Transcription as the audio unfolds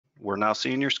we're now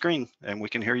seeing your screen and we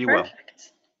can hear you well.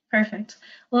 Perfect.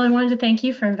 Well, I wanted to thank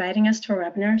you for inviting us to our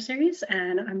webinar series,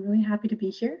 and I'm really happy to be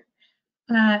here.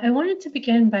 I wanted to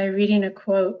begin by reading a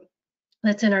quote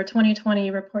that's in our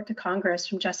 2020 report to Congress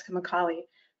from Jessica McCauley,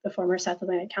 the former South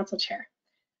Atlantic Council Chair.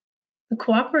 The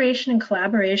cooperation and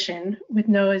collaboration with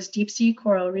NOAA's Deep Sea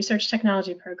Coral Research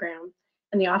Technology Program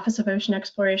and the Office of Ocean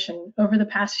Exploration over the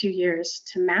past few years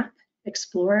to map,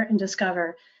 explore, and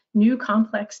discover new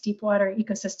complex deepwater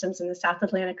ecosystems in the South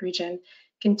Atlantic region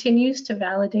continues to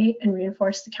validate and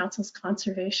reinforce the Council's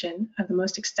conservation of the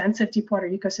most extensive deepwater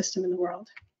ecosystem in the world.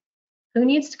 Who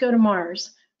needs to go to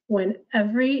Mars when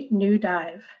every new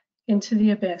dive into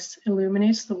the abyss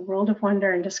illuminates the world of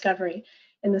wonder and discovery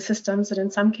in the systems that in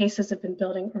some cases have been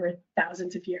building over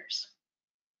thousands of years?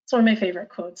 It's one of my favorite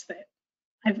quotes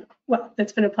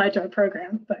that's been applied to our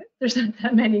program, but there's not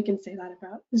that many you can say that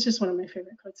about. It's just one of my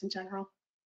favorite quotes in general.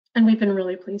 And we've been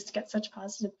really pleased to get such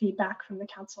positive feedback from the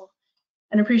Council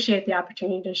and appreciate the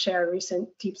opportunity to share recent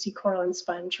deep sea coral and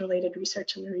sponge related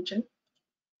research in the region.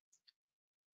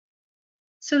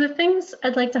 So the things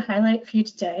I'd like to highlight for you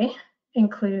today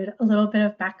include a little bit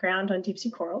of background on deep sea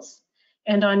corals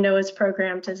and on NOAA's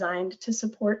program designed to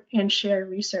support and share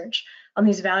research on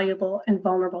these valuable and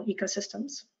vulnerable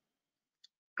ecosystems.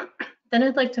 Then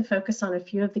I'd like to focus on a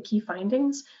few of the key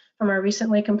findings from our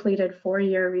recently completed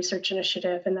 4-year research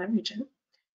initiative in that region,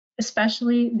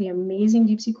 especially the amazing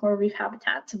deep sea coral reef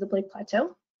habitats of the Blake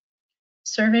Plateau,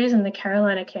 surveys in the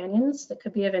Carolina Canyons that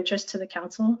could be of interest to the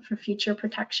Council for future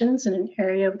protections in an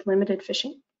area with limited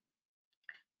fishing,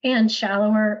 and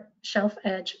shallower shelf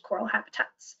edge coral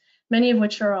habitats, many of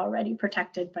which are already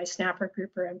protected by snapper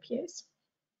grouper MPAs.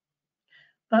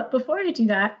 But before I do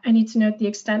that, I need to note the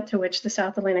extent to which the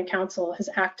South Atlantic Council has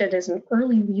acted as an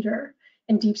early leader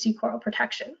in deep sea coral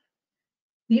protection.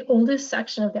 The oldest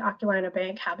section of the Occulina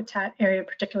Bank habitat area of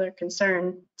particular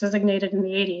concern, designated in the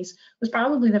 80s, was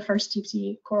probably the first deep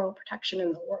sea coral protection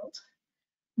in the world.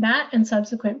 That and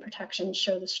subsequent protections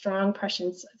show the strong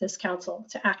prescience of this council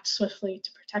to act swiftly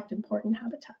to protect important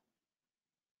habitat.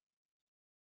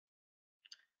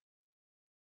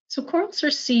 So corals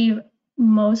receive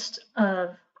most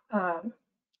of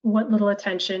what little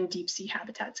attention deep sea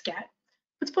habitats get.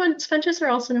 But sponges are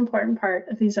also an important part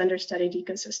of these understudied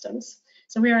ecosystems.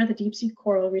 So we are the Deep Sea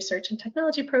Coral Research and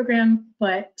Technology Program,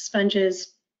 but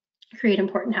sponges create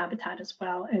important habitat as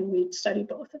well, and we study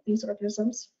both of these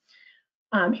organisms.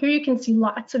 Here you can see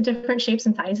lots of different shapes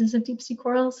and sizes of deep sea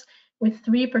corals, with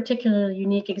 3 particularly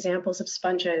unique examples of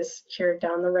sponges here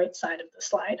down the right side of the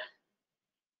slide.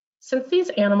 Since these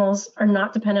animals are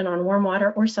not dependent on warm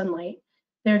water or sunlight,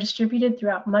 they're distributed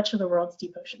throughout much of the world's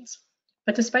deep oceans.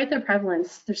 But despite their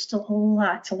prevalence, there's still a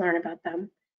lot to learn about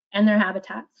them and their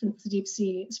habitat, since the deep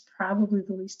sea is probably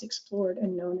the least explored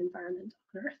and known environment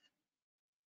on Earth.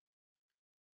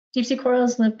 Deep sea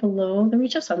corals live below the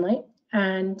reach of sunlight,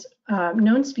 and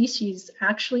known species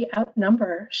actually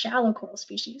outnumber shallow coral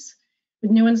species, with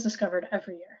new ones discovered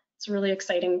every year. It's a really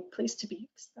exciting place to be.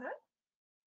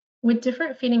 With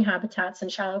different feeding habitats in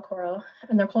shallow coral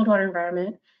and their cold water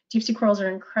environment, deep sea corals are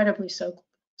incredibly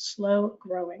slow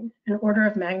growing, an order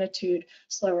of magnitude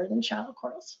slower than shallow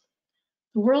corals.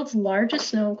 The world's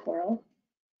largest known coral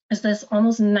is this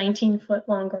almost 19-foot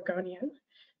long gorgonian.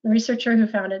 The researcher who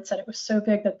found it said it was so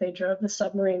big that they drove the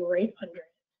submarine right under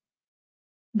it.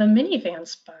 The minivan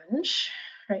sponge,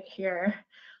 right here,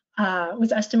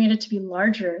 was estimated to be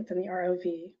larger than the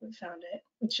ROV who found it,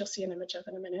 which you'll see an image of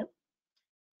in a minute.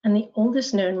 And the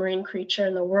oldest known marine creature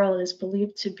in the world is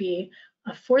believed to be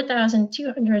a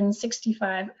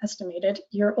 4,265 estimated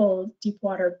year-old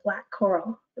deep-water black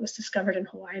coral that was discovered in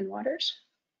Hawaiian waters.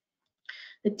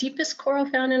 The deepest coral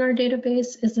found in our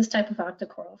database is this type of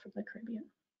octocoral from the Caribbean.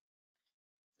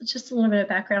 It's just a little bit of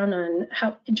background on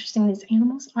how interesting these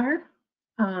animals are.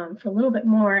 For a little bit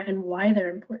more and why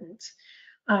they're important,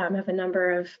 I have a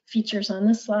number of features on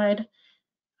this slide.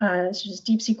 Such as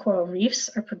deep sea coral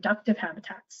reefs are productive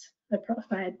habitats that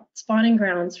provide spawning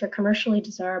grounds for commercially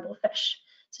desirable fish,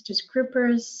 such as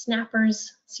groupers,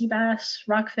 snappers, sea bass,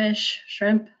 rockfish,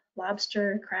 shrimp,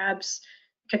 lobster, crabs.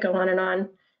 Could go on and on.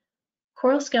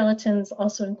 Coral skeletons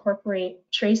also incorporate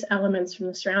trace elements from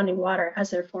the surrounding water as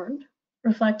they're formed,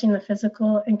 reflecting the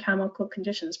physical and chemical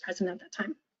conditions present at that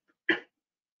time.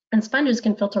 And sponges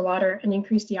can filter water and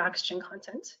increase the oxygen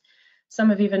content. Some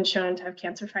have even shown to have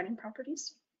cancer-fighting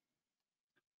properties.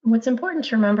 What's important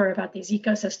to remember about these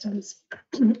ecosystems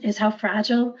is how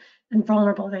fragile and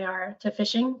vulnerable they are to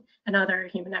fishing and other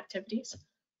human activities.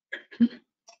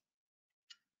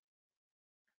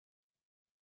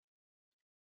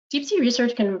 Deep sea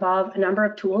research can involve a number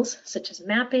of tools, such as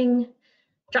mapping,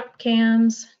 drop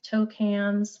cams, tow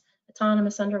cams,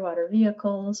 autonomous underwater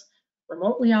vehicles,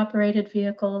 remotely operated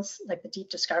vehicles like the Deep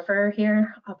Discoverer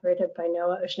here, operated by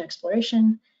NOAA Ocean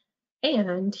Exploration,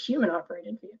 and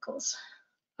human-operated vehicles,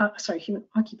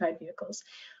 human-occupied vehicles.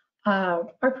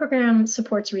 Our program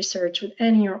supports research with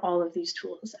any or all of these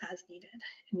tools as needed,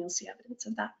 and you'll see evidence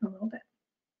of that in a little bit.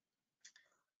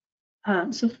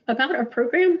 So about our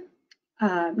program,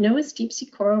 NOAA's Deep Sea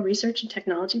Coral Research and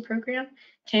Technology Program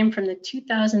came from the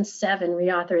 2007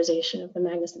 reauthorization of the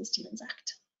Magnuson-Stevens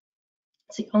Act.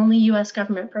 It's the only US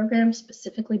government program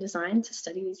specifically designed to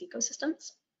study these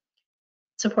ecosystems.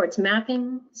 It supports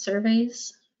mapping,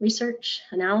 surveys, research,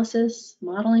 analysis,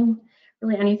 modeling,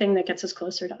 really anything that gets us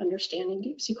closer to understanding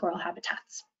deep sea coral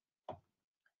habitats. The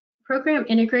program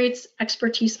integrates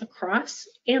expertise across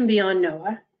and beyond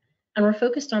NOAA, and we're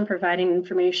focused on providing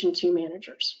information to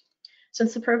managers.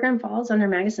 Since the program falls under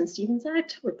Magnuson-Stevens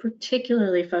Act, we're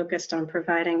particularly focused on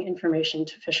providing information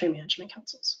to fishery management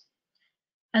councils.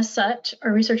 As such,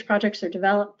 our research projects are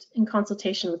developed in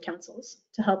consultation with councils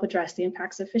to help address the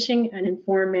impacts of fishing and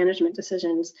inform management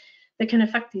decisions that can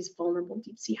affect these vulnerable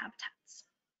deep sea habitats.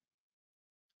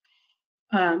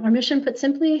 Our mission, put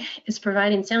simply, is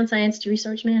providing sound science to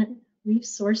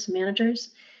resource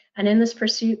managers. And in this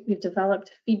pursuit, we've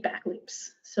developed feedback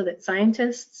loops so that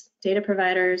scientists, data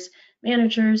providers,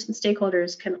 managers, and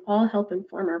stakeholders can all help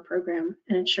inform our program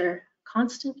and ensure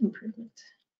constant improvement.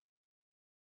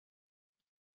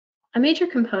 A major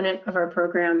component of our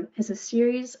program is a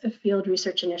series of field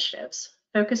research initiatives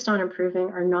focused on improving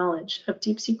our knowledge of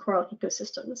deep sea coral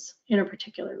ecosystems in a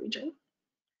particular region.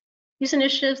 These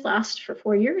initiatives last for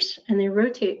 4 years, and they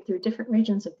rotate through different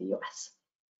regions of the US.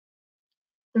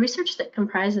 The research that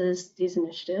comprises these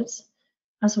initiatives,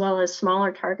 as well as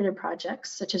smaller targeted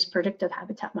projects such as predictive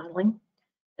habitat modeling,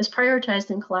 is prioritized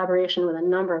in collaboration with a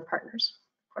number of partners,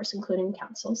 of course, including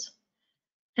councils.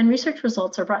 And research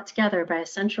results are brought together by a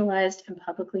centralized and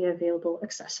publicly available and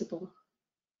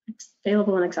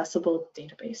accessible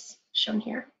database, shown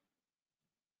here.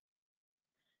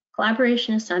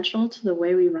 Collaboration is central to the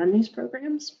way we run these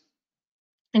programs.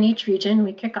 In each region,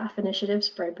 we kick off initiatives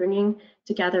by bringing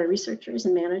together researchers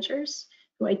and managers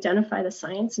who identify the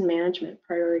science and management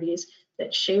priorities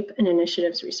that shape an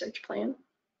initiative's research plan.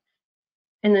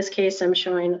 In this case, I'm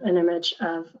showing an image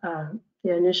of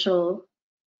the initial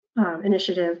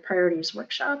initiative priorities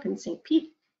workshop in St.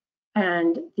 Pete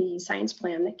and the science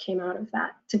plan that came out of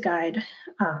that to guide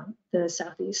the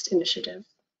Southeast initiative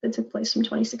that took place from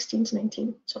 2016 to 19,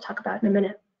 which I'll talk about in a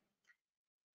minute.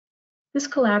 This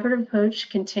collaborative approach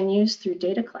continues through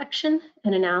data collection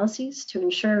and analyses to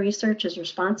ensure research is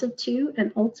responsive to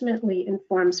and ultimately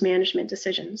informs management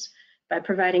decisions by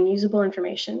providing usable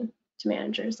information to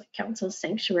managers like councils,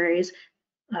 sanctuaries,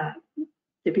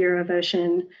 the Bureau of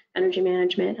Ocean, Energy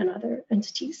Management, and other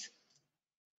entities.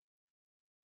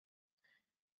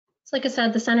 So like I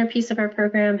said, the centerpiece of our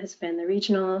program has been the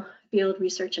regional field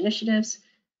research initiatives.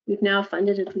 We've now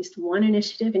funded at least one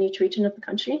initiative in each region of the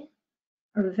country.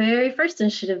 Our very first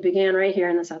initiative began right here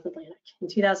in the South Atlantic in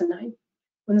 2009,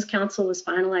 when this council was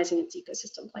finalizing its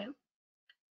ecosystem plan.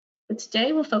 But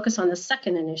today we'll focus on the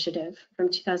second initiative from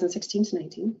 2016 to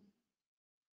 19,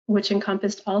 which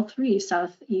encompassed all 3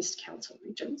 Southeast Council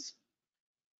regions.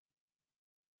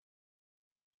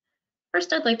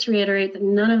 First, I'd like to reiterate that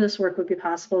none of this work would be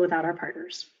possible without our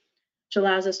partners, which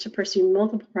allows us to pursue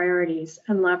multiple priorities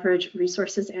and leverage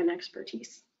resources and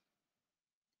expertise.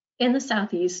 In the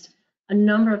Southeast, a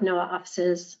number of NOAA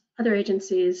offices, other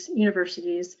agencies,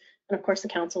 universities, and of course the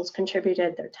councils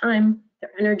contributed their time,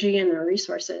 their energy, and their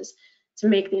resources to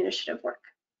make the initiative work.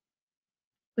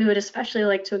 We would especially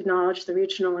like to acknowledge the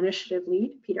regional initiative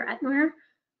lead, Peter Ettenmeyer,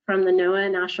 from the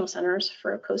NOAA National Centers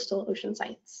for Coastal Ocean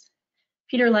Science.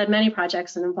 Peter led many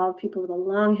projects and involved people with a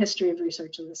long history of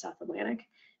research in the South Atlantic,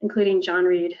 including John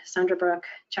Reed, Sandra Brook,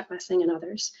 Chuck Messing, and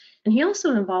others. And he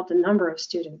also involved a number of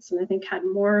students, and I think had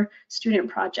more student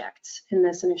projects in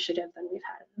this initiative than we've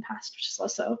had in the past, which is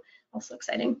also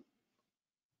exciting.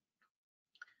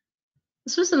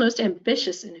 This was the most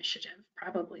ambitious initiative,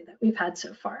 probably, that we've had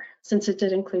so far, since it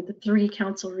did include the 3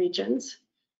 council regions.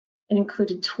 It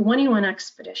included 21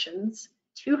 expeditions,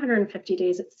 250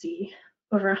 days at sea,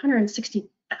 over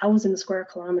 160,000 square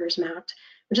kilometers mapped,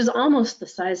 which is almost the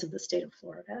size of the state of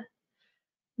Florida.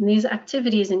 And these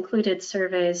activities included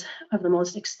surveys of the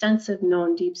most extensive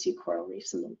known deep sea coral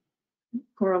reefs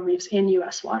in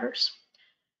US waters.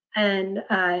 And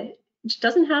which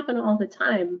doesn't happen all the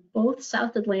time. Both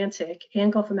South Atlantic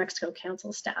and Gulf of Mexico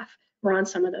Council staff were on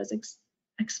some of those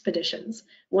expeditions,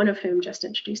 one of whom just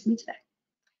introduced me today.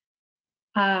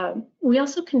 We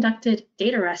also conducted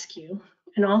data rescue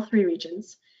in all 3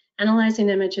 regions analyzing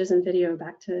images and video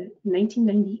back to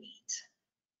 1998.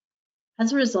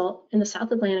 As a result, in the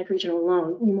South Atlantic region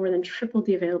alone, we more than tripled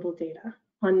the available data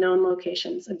on known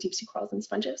locations of deep sea corals and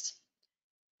sponges.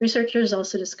 Researchers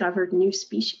also discovered new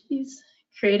species,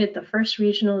 created the first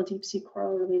regional deep sea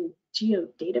coral related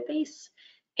geodatabase,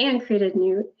 and created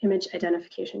new image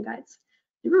identification guides.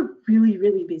 They were really,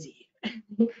 really busy.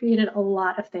 They created a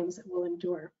lot of things that will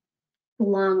endure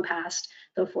long past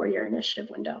the 4-year initiative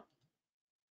window.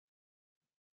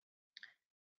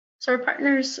 So our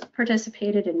partners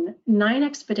participated in 9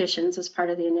 expeditions as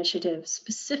part of the initiative,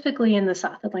 specifically in the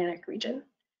South Atlantic region,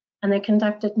 and they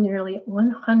conducted nearly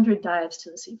 100 dives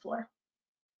to the seafloor.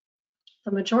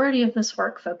 The majority of this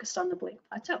work focused on the Blake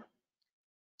Plateau,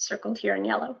 circled here in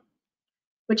yellow,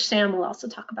 which Sam will also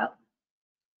talk about.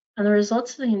 And the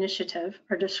results of the initiative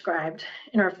are described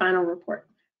in our final report,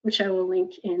 which I will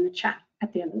link in the chat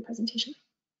at the end of the presentation.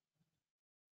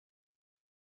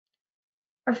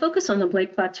 Our focus on the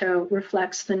Blake Plateau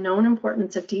reflects the known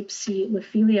importance of deep sea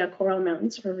Lophelia coral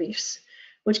mountains or reefs,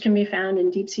 which can be found in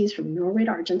deep seas from Norway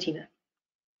to Argentina.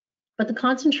 But the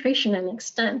concentration and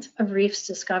extent of reefs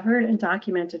discovered and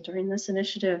documented during this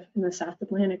initiative in the South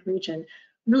Atlantic region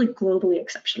really globally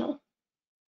exceptional.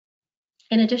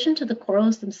 In addition to the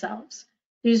corals themselves,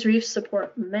 these reefs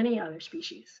support many other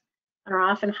species and are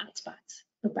often hotspots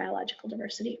of biological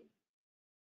diversity.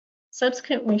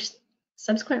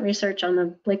 Subsequent research on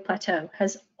the Blake Plateau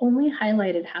has only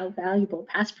highlighted how valuable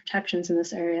past protections in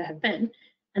this area have been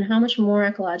and how much more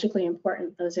ecologically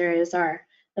important those areas are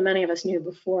than many of us knew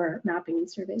before mapping and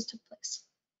surveys took place.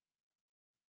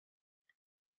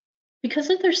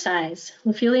 Because of their size,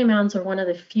 Lophelia mounds are one of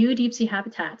the few deep sea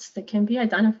habitats that can be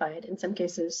identified in some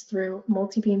cases through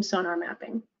multi-beam sonar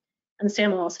mapping. And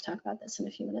Sam will also talk about this in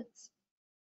a few minutes.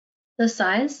 The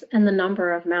size and the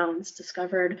number of mounds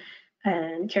discovered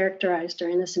and characterized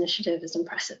during this initiative is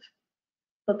impressive.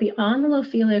 But beyond the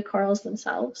Lophelia corals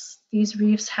themselves, these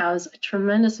reefs house a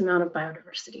tremendous amount of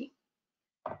biodiversity.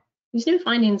 These new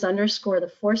findings underscore the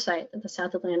foresight that the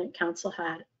South Atlantic Council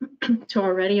had to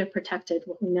already have protected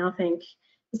what we now think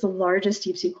is the largest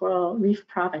deep sea coral reef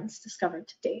province discovered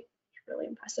to date. Really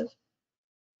impressive.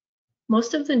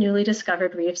 Most of the newly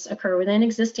discovered reefs occur within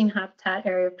existing habitat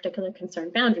area of particular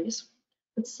concern boundaries,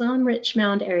 but some rich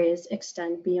mound areas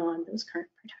extend beyond those current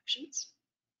protections.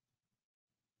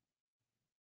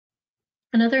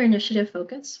 Another initiative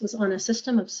focus was on a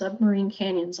system of submarine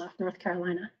canyons off North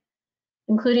Carolina,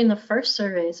 including the first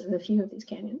surveys of a few of these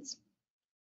canyons.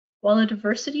 While the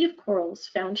diversity of corals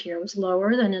found here was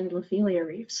lower than in Lophelia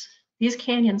reefs, these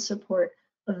canyons support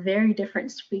a very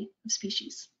different suite of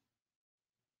species.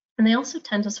 And they also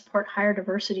tend to support higher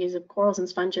diversities of corals and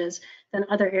sponges than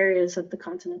other areas of the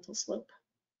continental slope.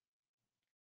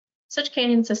 Such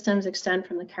canyon systems extend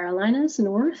from the Carolinas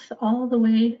north all the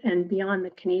way and beyond the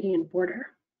Canadian border.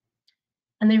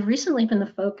 And they've recently been the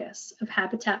focus of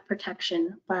habitat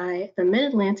protection by the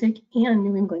Mid-Atlantic and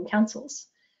New England councils,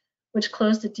 which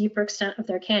closed a deeper extent of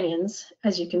their canyons,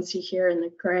 as you can see here in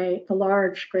the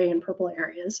large gray and purple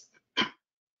areas,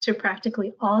 to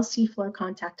practically all seafloor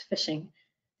contact fishing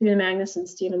through the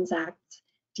Magnuson-Stevens Act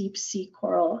Deep Sea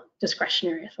Coral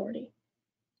Discretionary Authority.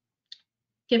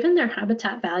 Given their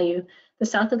habitat value, the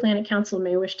South Atlantic Council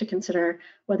may wish to consider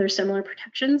whether similar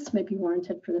protections may be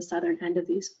warranted for the southern end of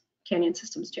these canyon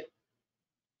systems too.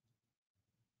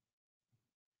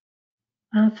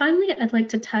 Finally, I'd like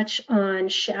to touch on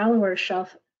shallower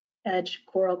shelf edge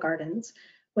coral gardens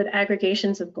with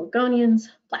aggregations of gorgonians,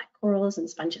 black corals, and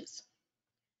sponges.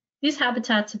 These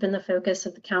habitats have been the focus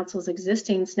of the Council's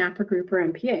existing snapper grouper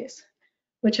MPAs,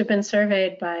 which have been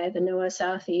surveyed by the NOAA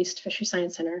Southeast Fishery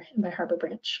Science Center and by Harbor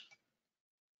Branch.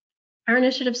 Our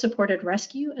initiative supported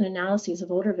rescue and analyses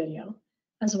of older video,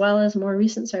 as well as more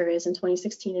recent surveys in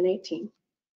 2016 and 18.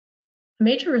 A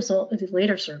major result of the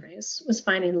later surveys was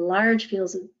finding large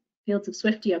fields of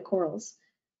Swiftia corals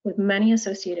with many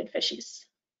associated fishies.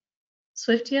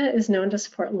 Swiftia is known to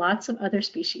support lots of other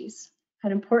species,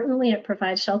 and importantly, it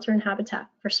provides shelter and habitat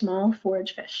for small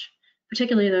forage fish,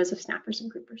 particularly those of snappers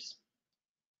and groupers.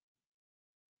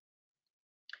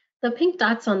 The pink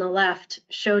dots on the left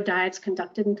show dives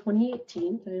conducted in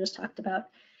 2018 that I just talked about,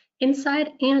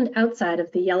 inside and outside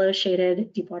of the yellow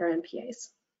shaded deepwater MPAs,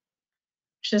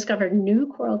 which discovered new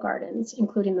coral gardens,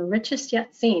 including the richest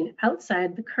yet seen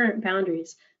outside the current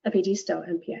boundaries of Edisto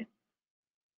MPA.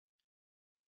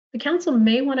 The Council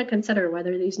may want to consider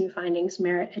whether these new findings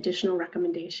merit additional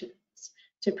recommendations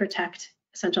to protect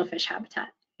essential fish habitat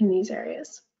in these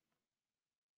areas.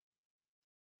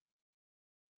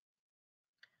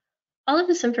 All of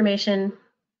this information,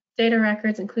 data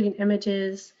records, including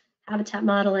images, habitat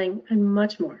modeling, and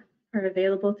much more, are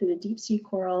available through the Deep Sea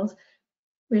Coral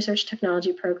Research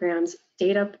Technology Program's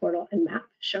data portal and map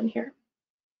shown here,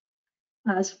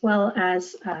 as well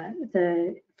as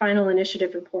the final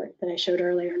initiative report that I showed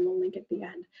earlier, and we'll link at the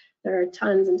end. There are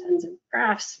tons and tons of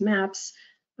graphs, maps,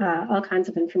 all kinds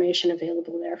of information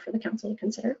available there for the Council to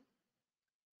consider.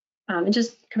 And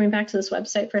just coming back to this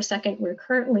website for a second, we're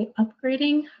currently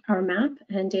upgrading our map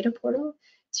and data portal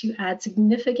to add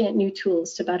significant new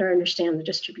tools to better understand the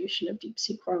distribution of deep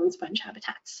sea coral and sponge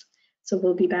habitats. So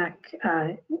we'll be back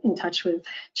in touch with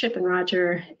Chip and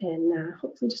Roger in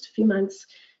hopefully just a few months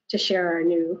to share our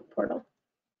new portal.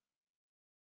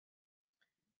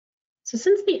 So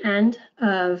since the end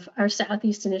of our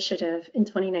Southeast Initiative in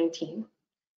 2019,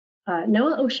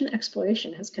 NOAA Ocean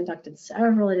Exploration has conducted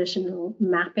several additional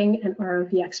mapping and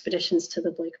ROV expeditions to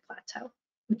the Blake Plateau,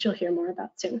 which you'll hear more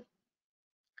about soon.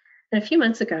 And a few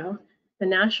months ago, the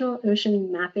National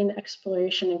Ocean Mapping,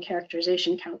 Exploration, and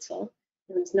Characterization Council,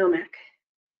 known as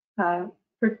NOMAC,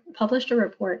 published a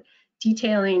report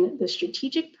detailing the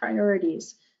strategic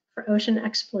priorities for ocean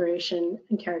exploration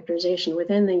and characterization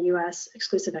within the U.S.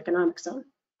 exclusive economic zone,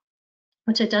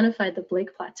 which identified the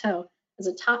Blake Plateau as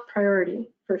a top priority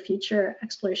for future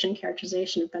exploration and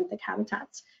characterization of benthic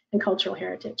habitats and cultural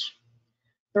heritage.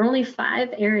 There are only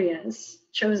 5 areas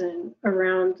chosen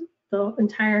around the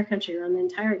entire country, around the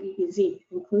entire EEZ,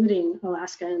 including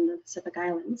Alaska and the Pacific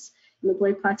Islands. And the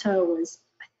Blake Plateau was,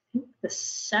 I think, the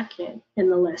second in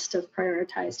the list of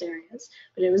prioritized areas,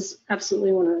 but it was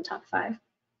absolutely one of the top 5.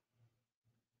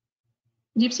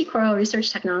 Deep Sea Coral Research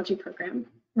Technology Program,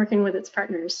 working with its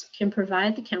partners, can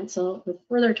provide the Council with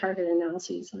further targeted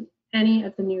analyses on any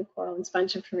of the new coral and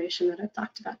sponge information that I've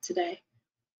talked about today.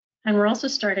 And we're also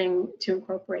starting to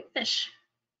incorporate fish,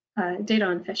 data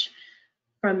on fish,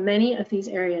 from many of these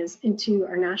areas into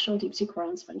our National Deep Sea Coral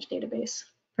and Sponge Database,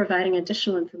 providing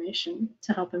additional information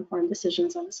to help inform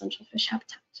decisions on essential fish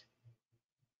habitat.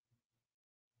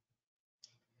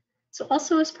 So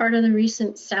also as part of the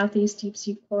recent Southeast Deep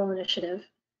Sea Coral Initiative,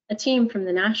 a team from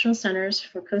the National Centers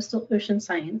for Coastal Ocean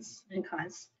Science,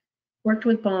 NCOS, worked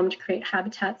with BOEM to create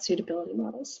habitat suitability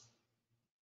models.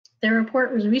 Their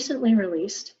report was recently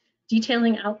released,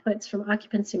 detailing outputs from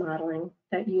occupancy modeling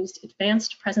that used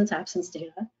advanced presence-absence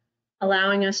data,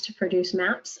 allowing us to produce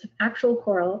maps of actual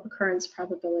coral occurrence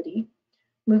probability,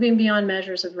 moving beyond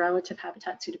measures of relative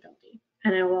habitat suitability.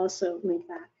 And I will also link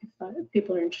that if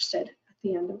people are interested at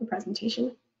the end of the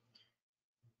presentation.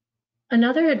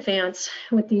 Another advance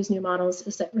with these new models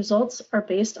is that results are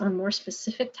based on more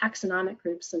specific taxonomic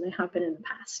groups than they have been in the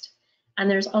past. And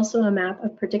there's also a map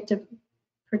of predicted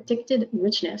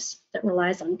richness that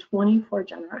relies on 24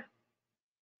 genera.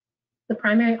 The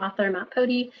primary author, Matt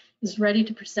Pody, is ready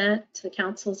to present to the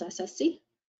Council's SSC.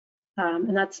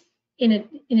 And that's in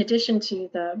addition to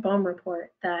the BOEM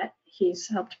report that he's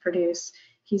helped produce.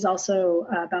 He's also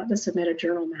about to submit a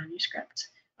journal manuscript,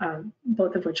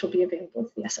 both of which will be available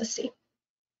to the SSC.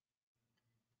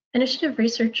 Initiative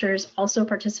researchers also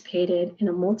participated in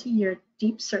a multi-year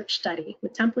deep search study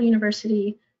with Temple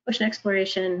University, Ocean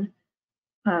Exploration,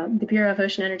 the Bureau of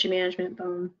Ocean Energy Management,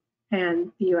 BOEM,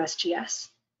 and the USGS,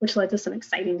 which led to some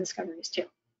exciting discoveries too.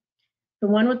 The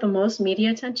one with the most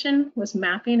media attention was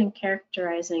mapping and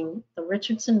characterizing the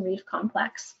Richardson Reef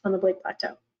Complex on the Blake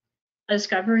Plateau, a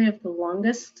discovery of the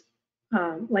longest,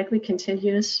 likely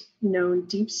contiguous known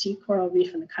deep sea coral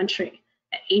reef in the country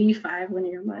at 85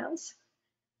 linear miles.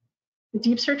 The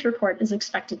deep search report is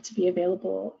expected to be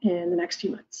available in the next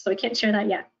few months, so I can't share that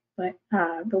yet, but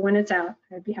when it's out,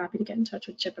 I'd be happy to get in touch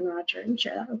with Chip and Roger and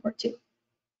share that report too.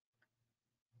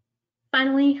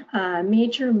 Finally, a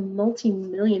major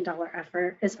multi-million-dollar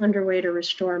effort is underway to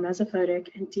restore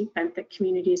mesophotic and deep benthic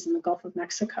communities in the Gulf of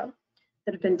Mexico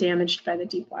that have been damaged by the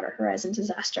Deepwater Horizon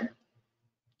disaster.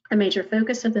 A major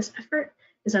focus of this effort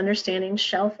is understanding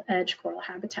shelf-edge coral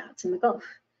habitats in the Gulf,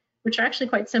 which are actually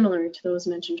quite similar to those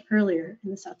mentioned earlier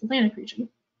in the South Atlantic region.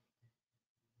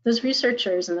 Those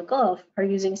researchers in the Gulf are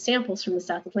using samples from the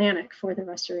South Atlantic for their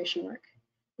restoration work,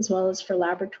 as well as for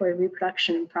laboratory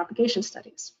reproduction and propagation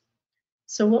studies.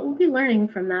 So what we'll be learning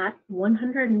from that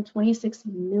 $126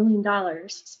 million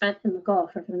spent in the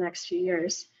Gulf over the next few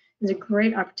years is a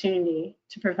great opportunity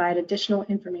to provide additional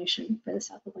information for the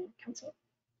South Atlantic Council.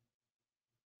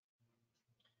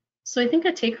 So I think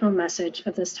a take-home message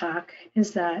of this talk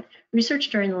is that research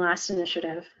during the last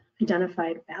initiative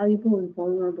identified valuable and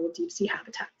vulnerable deep sea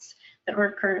habitats that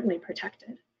aren't currently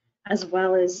protected, as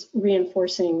well as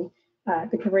reinforcing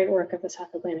the great work of the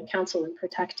South Atlantic Council in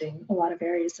protecting a lot of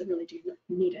areas that really do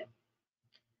need it.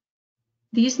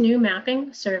 These new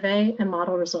mapping, survey, and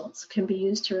model results can be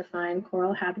used to refine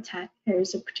coral habitat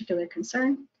areas of particular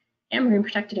concern and marine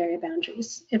protected area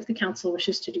boundaries if the Council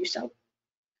wishes to do so.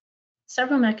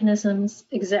 Several mechanisms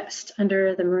exist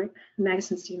under the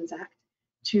Magnuson-Stevens Act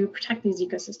to protect these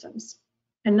ecosystems,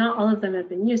 and not all of them have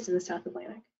been used in the South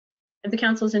Atlantic. If the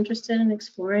Council is interested in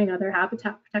exploring other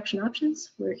habitat protection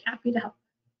options, we're happy to help.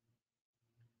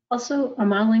 Also, our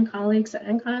modeling colleagues at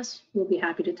NCLAS will be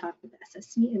happy to talk with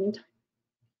SSC anytime.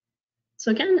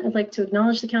 So again, I'd like to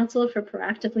acknowledge the Council for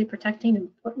proactively protecting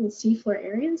important seafloor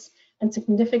areas and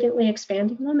significantly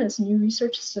expanding them as new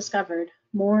research has discovered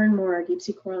more and more deep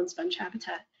sea coral and sponge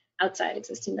habitat outside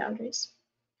existing boundaries.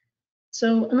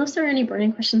 So unless there are any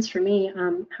burning questions for me,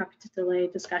 I'm happy to delay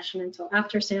discussion until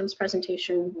after Sam's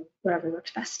presentation, whatever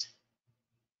works best.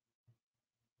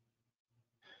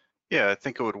 Yeah, I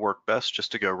think it would work best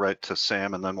just to go right to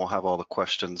Sam, and then we'll have all the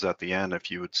questions at the end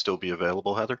if you would still be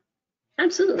available, Heather.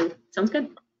 Absolutely, sounds good.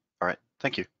 All right,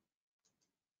 thank you.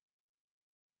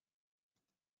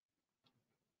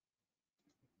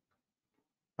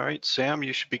 All right, Sam,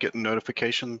 you should be getting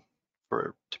notification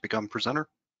to become presenter.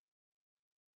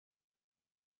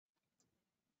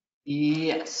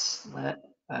 Yes, let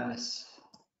us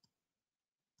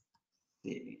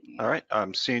see. All right,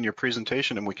 I'm seeing your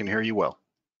presentation and we can hear you well.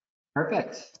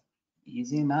 Perfect,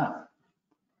 easy enough.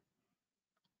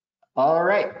 All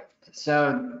right,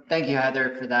 so thank you,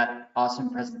 Heather, for that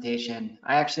awesome presentation.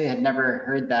 I actually had never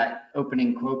heard that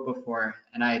opening quote before,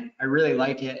 and I really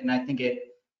like it, and I think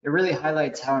it really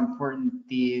highlights how important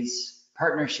these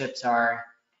partnerships are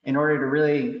in order to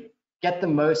really get the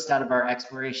most out of our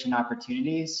exploration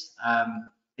opportunities.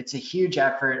 It's a huge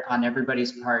effort on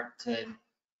everybody's part to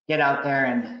get out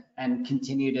there and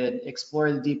continue to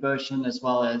explore the deep ocean, as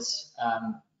well as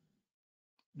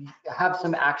have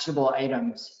some actionable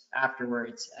items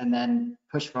afterwards and then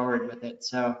push forward with it.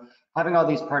 So having all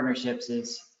these partnerships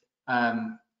is,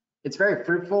 it's very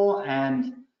fruitful,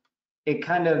 and it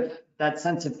kind of, that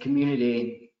sense of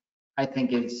community, I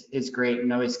think is great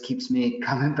and always keeps me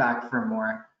coming back for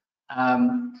more.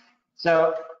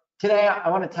 So today I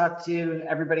want to talk to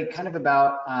everybody kind of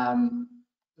about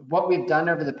what we've done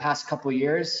over the past couple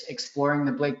years exploring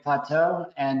the Blake Plateau,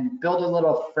 and build a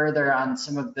little further on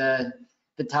some of the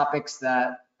topics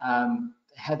that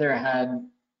Heather had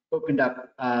opened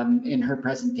up in her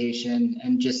presentation,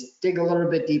 and just dig a little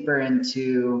bit deeper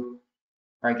into,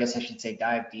 or I guess I should say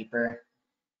dive deeper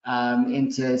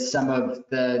into some of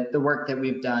the work that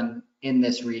we've done in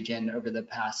this region over the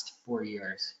past 4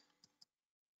 years.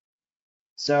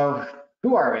 So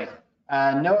who are we?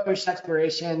 NOAA Ocean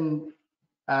Exploration,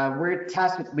 we're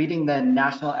tasked with leading the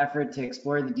national effort to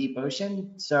explore the deep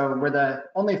ocean. So we're the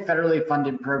only federally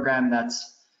funded program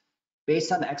that's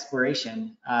based on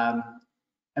exploration.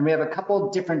 And we have a couple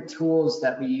different tools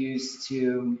that we use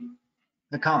to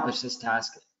accomplish this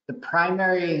task. The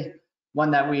primary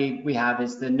one that we have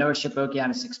is the NOAA ship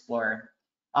Oceanus Explorer.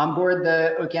 On board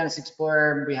the Oceanus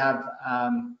Explorer, we have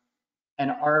an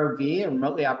ROV, a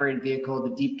remotely operated vehicle,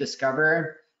 the Deep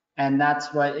Discoverer. And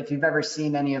that's what, if you've ever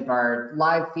seen any of our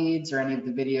live feeds or any of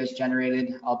the videos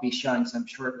generated, I'll be showing some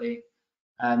shortly.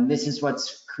 This is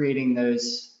what's creating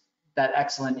that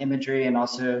excellent imagery, and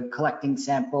also collecting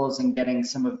samples and getting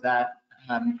some of that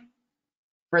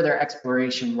further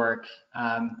exploration work.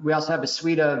 We also have a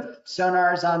suite of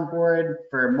sonars on board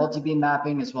for multi-beam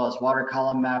mapping, as well as water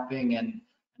column mapping and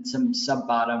some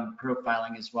sub-bottom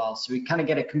profiling as well. So we kind of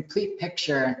get a complete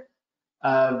picture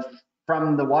of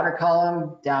from the water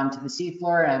column down to the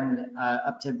seafloor and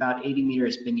up to about 80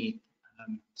 meters beneath.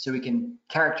 So we can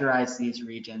characterize these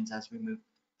regions as we move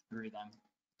through them.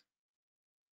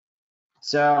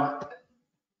 So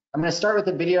I'm going to start with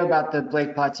a video about the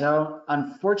Blake Plateau.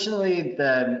 Unfortunately,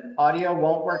 the audio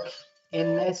won't work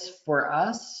in this for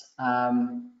us,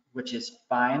 which is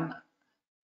fine,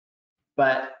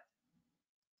 but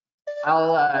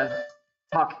I'll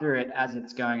talk through it as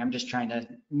it's going. I'm just trying to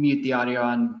mute the audio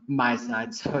on my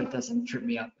side so it doesn't trip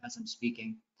me up as I'm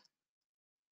speaking.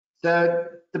 So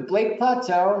the Blake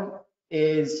Plateau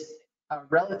is a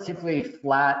relatively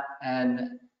flat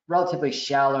and relatively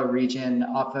shallow region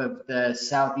off of the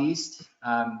southeast.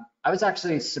 I was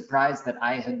actually surprised that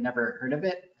I had never heard of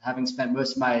it, having spent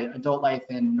most of my adult life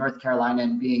in North Carolina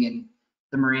and being in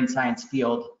the marine science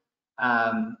field.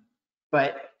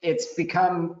 But it's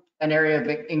become an area of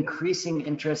increasing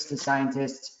interest to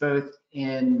scientists, both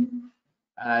in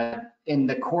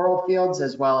the coral fields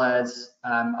as well as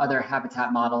other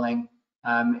habitat modeling.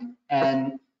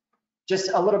 And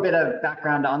just a little bit of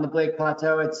background on the Blake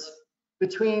Plateau. It's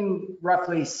between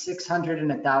roughly 600 and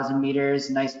 1,000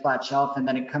 meters, nice flat shelf, and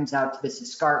then it comes out to this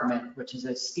escarpment, which is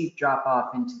a steep drop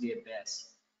off into the abyss.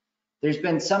 There's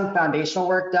been some foundational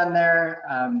work done there,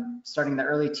 starting in the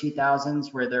early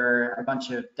 2000s, where there are a bunch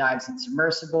of dives and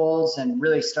submersibles, and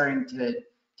really starting to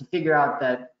figure out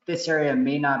that this area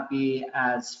may not be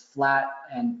as flat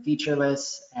and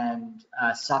featureless and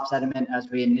soft sediment as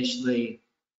we initially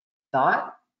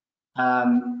thought.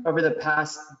 Over the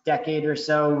past decade or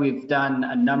so, we've done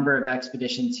a number of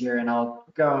expeditions here, and I'll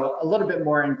go a little bit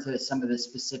more into some of the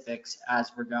specifics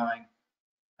as we're going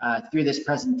through this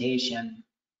presentation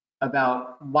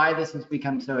about why this has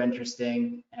become so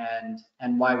interesting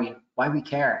and why we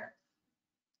care.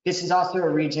 This is also a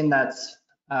region that's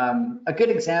a good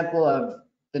example of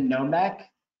the NOMEC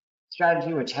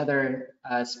strategy, which Heather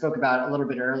spoke about a little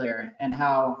bit earlier, and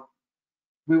how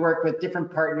we work with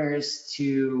different partners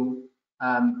to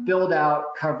build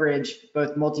out coverage,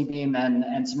 both multi-beam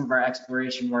and some of our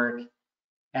exploration work.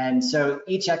 And so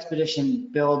each expedition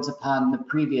builds upon the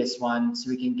previous one,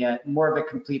 so we can get more of a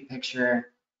complete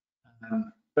picture,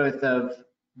 both of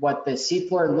what the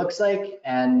seafloor looks like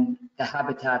and the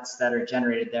habitats that are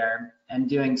generated there, and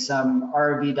doing some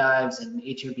ROV dives and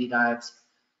HOV dives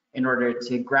in order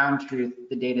to ground truth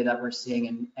the data that we're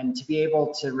seeing, and to be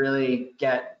able to really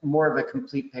get more of a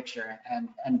complete picture.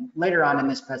 And later on in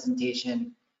this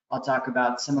presentation, I'll talk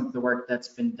about some of the work that's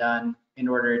been done in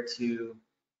order to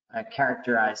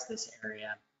characterize this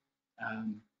area.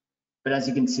 But as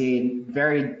you can see,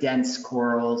 very dense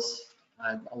corals,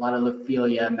 a lot of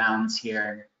Lophelia mounds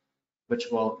here, which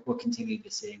we'll continue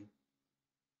to see.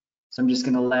 So I'm just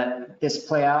going to let this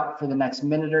play out for the next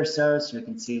minute or so we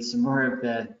can see some more of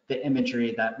the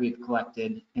imagery that we've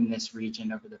collected in this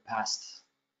region over the past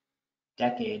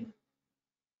decade.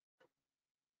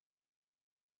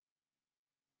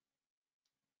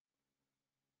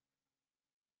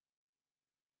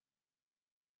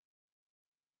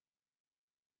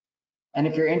 And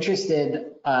if you're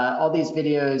interested, all these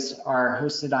videos are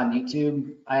hosted on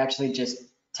YouTube. I actually just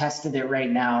tested it right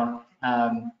now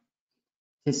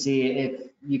to see if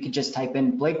you could just type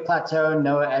in Blake Plateau,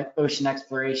 NOAA Ocean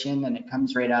Exploration, and it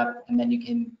comes right up, and then you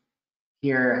can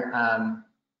hear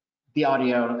the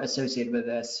audio associated with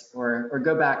this, or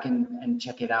go back and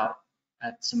check it out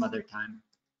at some other time.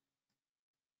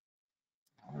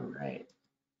 All right.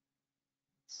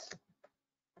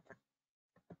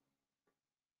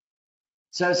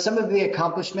 So some of the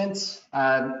accomplishments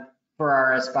for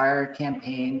our Aspire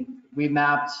campaign, we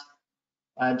mapped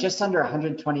just under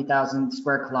 120,000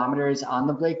 square kilometers on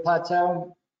the Blake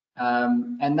Plateau,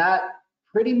 and that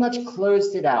pretty much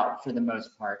closed it out for the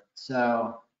most part.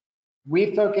 So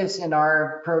we focus in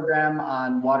our program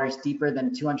on waters deeper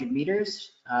than 200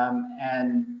 meters,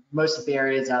 and most of the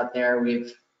areas out there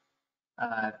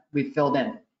we've filled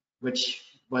in,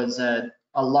 which was a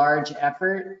large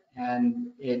effort, and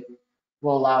it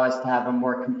will allow us to have a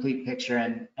more complete picture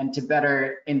and to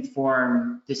better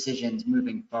inform decisions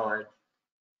moving forward.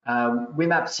 We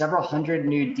mapped several hundred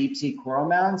new deep sea coral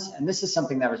mounds, and this is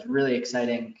something that was really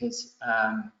exciting because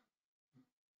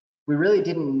we really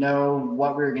didn't know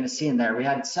what we were going to see in there. We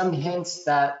had some hints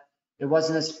that it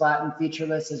wasn't as flat and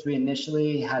featureless as we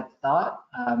initially had thought,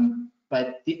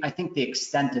 but I think the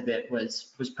extent of it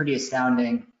was pretty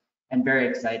astounding and very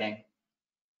exciting.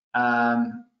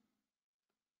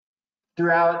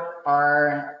 Throughout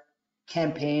our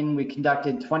campaign, we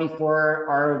conducted 24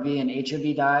 ROV and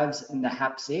HOV dives in the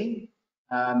Hap Sea,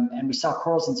 and we saw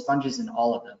corals and sponges in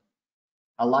all of them.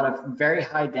 A lot of very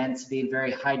high density,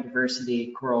 very high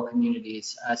diversity coral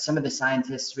communities. Some of the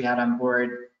scientists we had on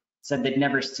board said they'd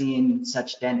never seen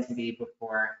such density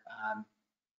before,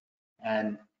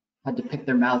 and had to pick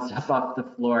their mouths up off the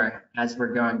floor as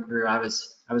we're going through. I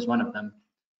was one of them.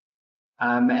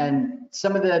 And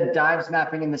some of the dives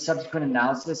mapping and the subsequent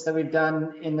analysis that we've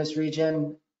done in this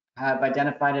region have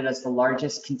identified it as the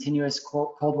largest continuous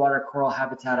cold water coral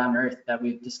habitat on Earth that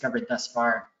we've discovered thus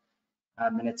far.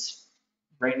 And it's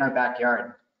right in our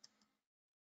backyard.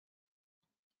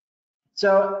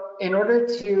 So in order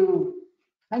to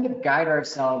kind of guide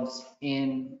ourselves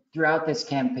throughout this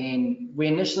campaign, we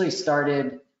initially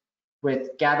started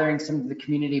with gathering some of the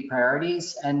community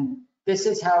priorities, and this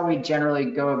is how we generally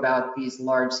go about these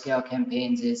large scale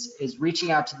campaigns is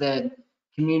reaching out to the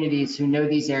communities who know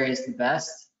these areas the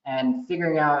best and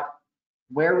figuring out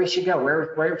where we should go,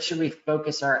 where should we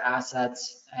focus our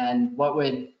assets, and what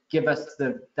would give us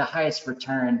the highest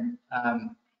return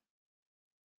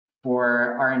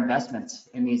for our investments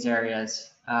in these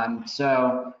areas.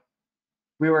 So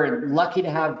we were lucky to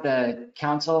have the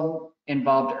council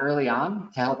involved early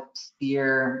on to help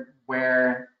steer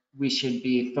where we should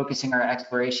be focusing our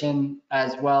exploration,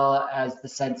 as well as the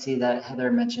SEDC that Heather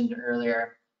mentioned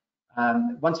earlier.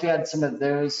 Once we had some of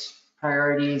those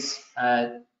priorities,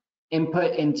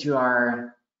 input into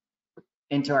our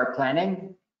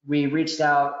planning, we reached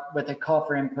out with a call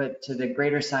for input to the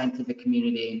greater scientific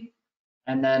community,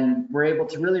 and then we're able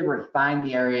to really refine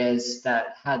the areas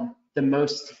that had the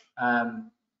most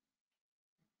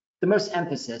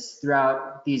emphasis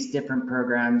throughout these different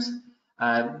programs,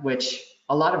 which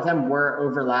a lot of them were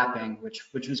overlapping, which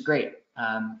was great.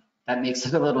 That makes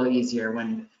it a little easier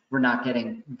when we're not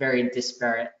getting very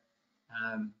disparate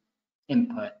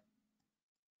input.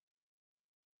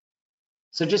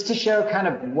 So just to show kind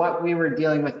of what we were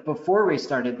dealing with before we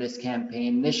started this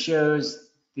campaign, this shows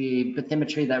the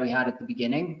bathymetry that we had at the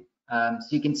beginning. So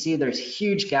you can see there's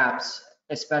huge gaps,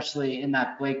 especially in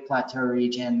that Blake Plateau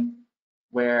region,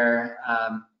 where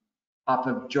off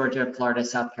of Georgia, Florida,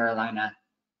 South Carolina.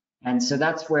 And so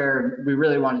that's where we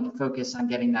really wanted to focus on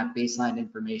getting that baseline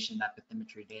information, that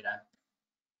bathymetry data.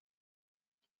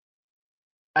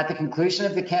 At the conclusion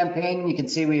of the campaign, you can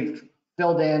see we've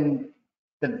filled in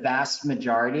the vast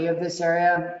majority of this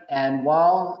area. And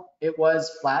while it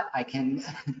was flat, I can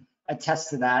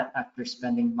attest to that after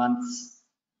spending months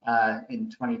in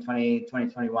 2020,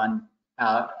 2021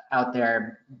 out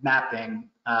there mapping.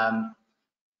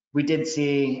 We did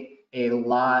see a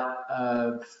lot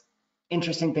of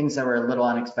interesting things that were a little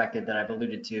unexpected that I've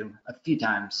alluded to a few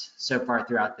times so far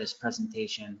throughout this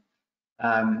presentation.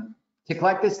 To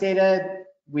collect this data,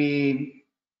 we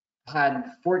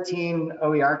had 14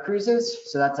 OER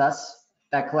cruises, so that's us,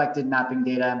 that collected mapping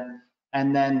data,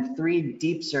 and then 3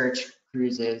 deep search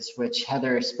cruises, which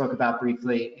Heather spoke about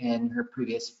briefly in her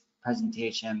previous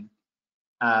presentation,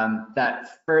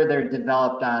 that further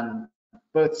developed on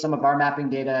both some of our mapping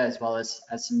data as well as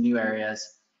some new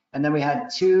areas. And then we had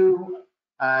 2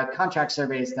 contract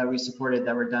surveys that we supported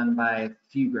that were done by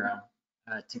Fugro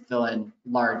to fill in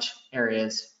large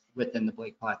areas within the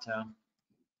Blake Plateau.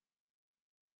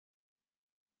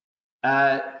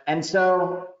 And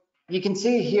so you can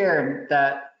see here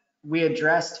that we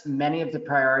addressed many of the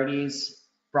priorities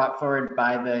brought forward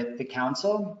by the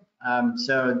council.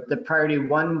 So the priority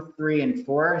 1, 3, and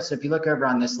 4. So if you look over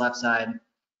on this left side,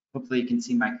 hopefully you can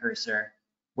see my cursor,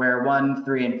 where 1,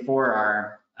 3, and 4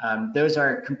 are. Those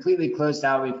are completely closed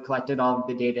out. We've collected all of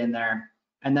the data in there.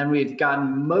 And then we've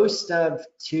gotten most of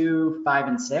 2, 5,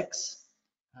 and 6.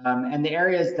 And the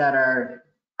areas that are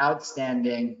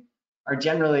outstanding are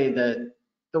generally the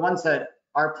ones that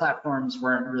our platforms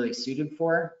weren't really suited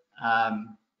for.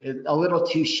 A little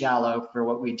too shallow for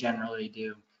what we generally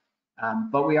do.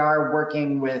 But we are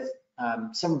working with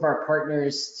some of our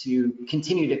partners to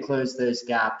continue to close those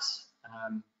gaps.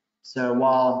 So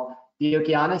while the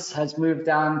Okeanos has moved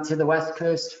down to the West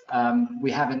Coast,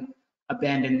 we haven't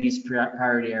abandoned these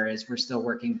priority areas. We're still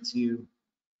working to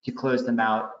close them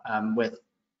out with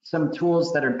some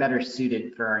tools that are better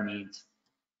suited for our needs.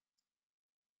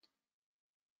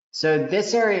 So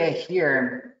this area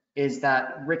here is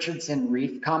that Richardson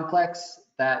Reef complex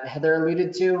that Heather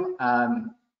alluded to,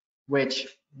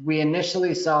 which we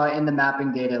initially saw in the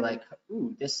mapping data like,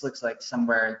 ooh, this looks like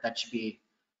somewhere that should be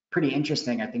pretty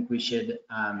interesting. I think we should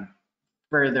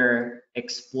further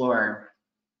explore.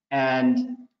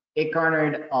 And it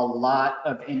garnered a lot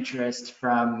of interest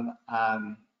from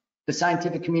the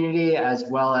scientific community as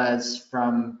well as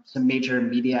from some major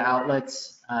media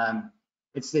outlets.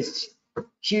 It's this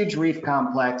huge reef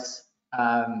complex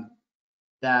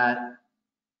that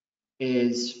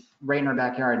is right in our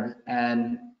backyard.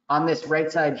 And on this right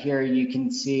side here, you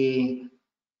can see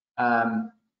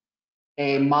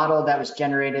a model that was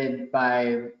generated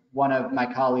by one of my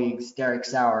colleagues, Derek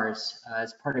Sowers,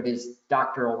 as part of his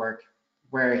doctoral work,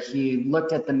 where he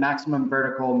looked at the maximum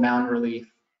vertical mound relief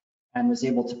and was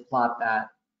able to plot that.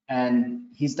 And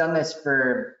he's done this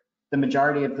for the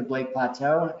majority of the Blake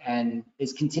Plateau and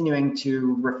is continuing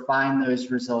to refine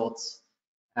those results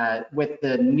with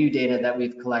the new data that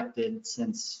we've collected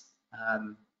since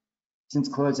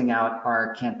closing out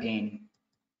our campaign.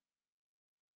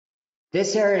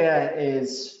 This area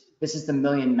is the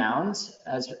Million Mounds,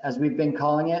 as we've been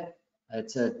calling it.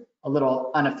 It's a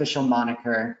little unofficial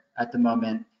moniker at the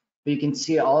moment, but you can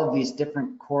see all of these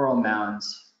different coral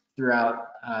mounds throughout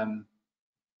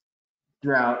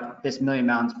this Million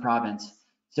Mounds province.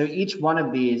 So each one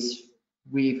of these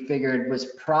we figured was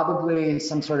probably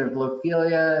some sort of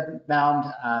Lophelia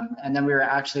mound, and then we were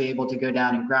actually able to go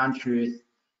down in ground truth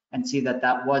and see that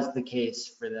that was the case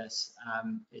for this.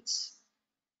 It's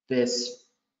this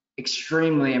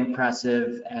extremely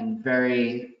impressive and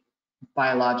very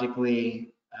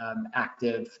biologically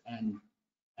active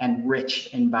and rich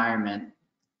environment.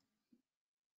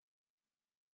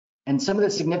 And some of the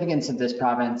significance of this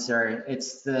province are,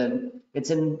 it's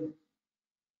in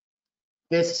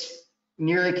this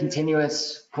nearly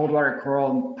continuous cold water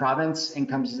coral province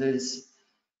encompasses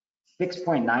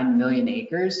 6.9 million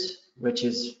acres, which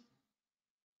is,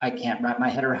 I can't wrap my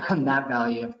head around that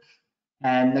value.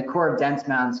 And the core of dense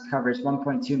mounds covers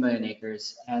 1.2 million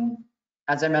acres. And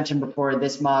as I mentioned before,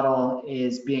 this model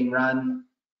is being run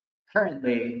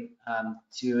currently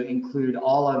to include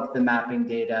all of the mapping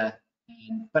data.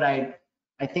 But I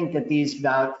think that these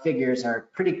figures are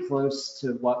pretty close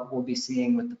to what we'll be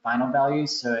seeing with the final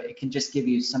values. So it can just give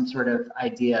you some sort of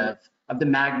idea of the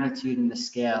magnitude and the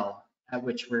scale at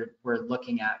which we're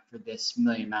looking at for this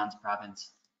Million Mounds province.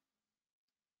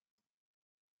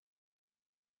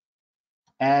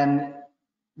 And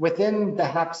within the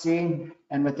HAPC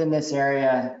and within this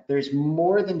area, there's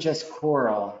more than just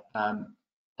coral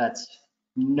that's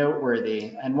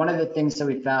noteworthy. And one of the things that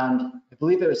we found, I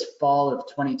believe it was fall of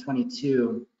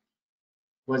 2022,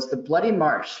 was the Bloody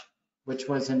Marsh, which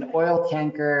was an oil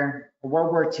tanker, a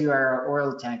World War II era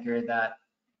oil tanker that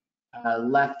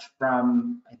left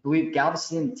from, I believe,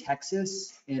 Galveston,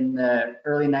 Texas in the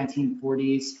early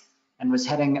 1940s and was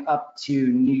heading up to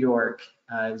New York.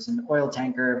 It was an oil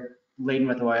tanker laden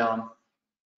with oil.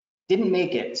 Didn't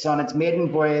make it. So on its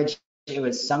maiden voyage, it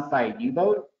was sunk by a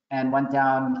U-boat and went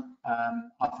down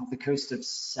off of the coast of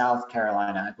South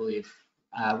Carolina, I believe,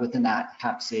 within that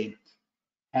HAPC.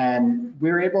 And we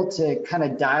were able to kind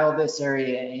of dial this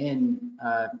area in.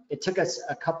 It took us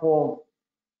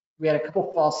we had a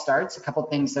couple false starts, a couple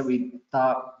things that we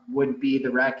thought would be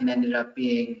the wreck and ended up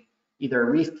being either a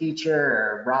reef feature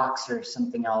or rocks or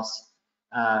something else.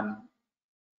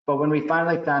 But when we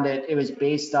finally found it, it was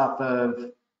based off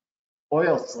of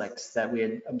oil slicks that we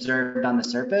had observed on the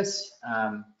surface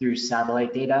through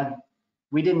satellite data.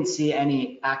 We didn't see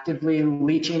any actively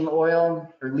leaching oil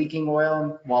or leaking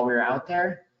oil while we were out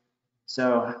there.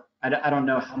 So I don't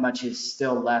know how much is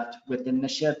still left within the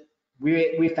ship.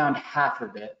 We found half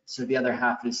of it. So the other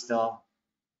half is still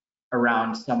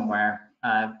around somewhere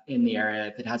in the area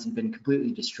if it hasn't been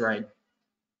completely destroyed.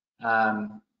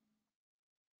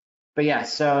 But yeah,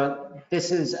 so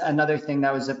this is another thing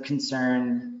that was of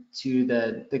concern to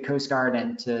the Coast Guard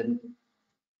and to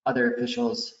other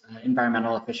officials,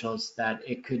 environmental officials, that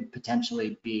it could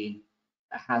potentially be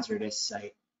a hazardous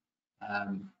site.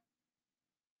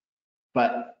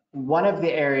 But one of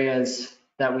the areas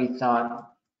that we thought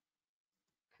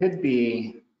could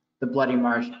be the Bloody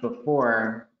Marsh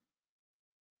before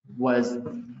was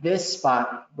this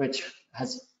spot, which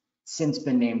has since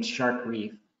been named Shark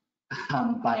Reef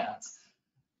by us.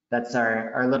 That's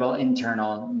our little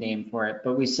internal name for it.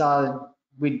 But we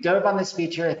dove on this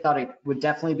feature. I thought it would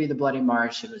definitely be the Bloody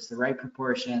Marsh. It was the right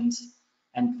proportions,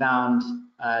 and found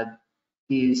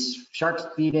these sharks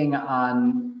feeding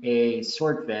on a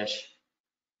swordfish.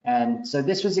 And so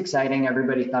this was exciting.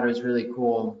 Everybody thought it was really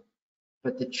cool.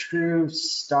 But the true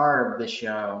star of the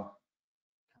show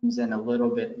comes in a little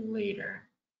bit later.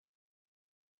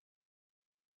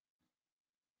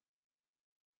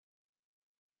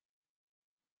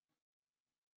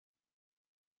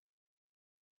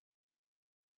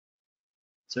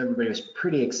 So everybody was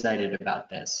pretty excited about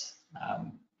this.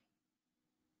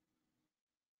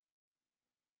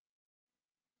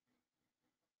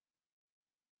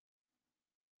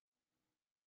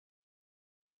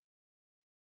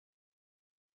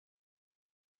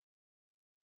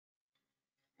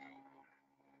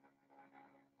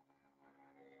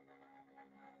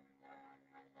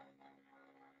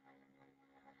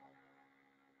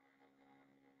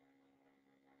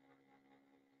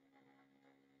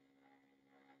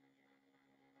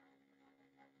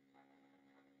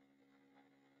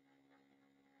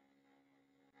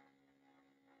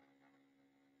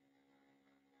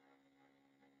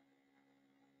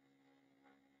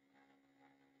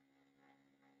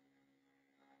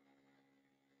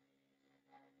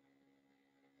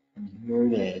 And here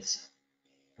it is,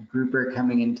 a grouper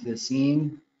coming into the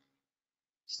scene.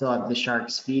 Still have the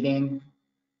sharks feeding.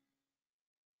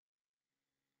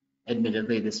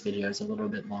 Admittedly, this video is a little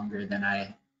bit longer than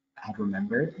I had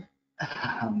remembered.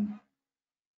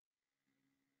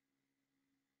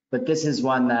 But this is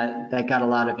one that got a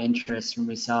lot of interest when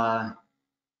we saw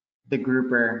the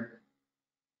grouper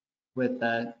with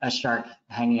a shark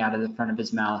hanging out of the front of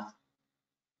his mouth.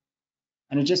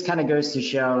 And it just kind of goes to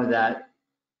show that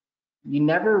you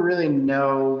never really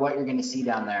know what you're going to see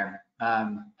down there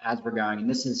as we're going. And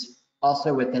this is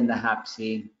also within the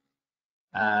HAPC.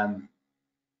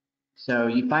 So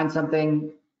you find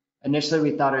something. Initially,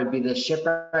 we thought it would be the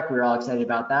shipwreck. We were all excited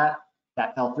about that.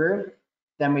 That fell through.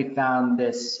 Then we found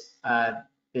this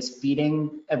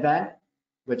feeding event,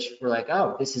 which we're like,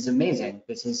 oh, this is amazing.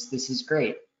 This is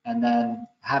great. And then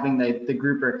having the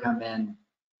grouper come in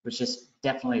was just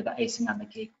definitely the icing on the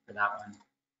cake for that one.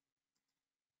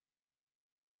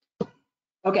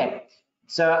 Okay,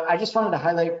 so I just wanted to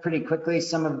highlight pretty quickly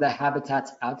some of the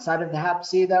habitats outside of the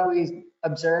HAPC that we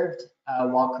observed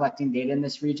while collecting data in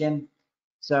this region.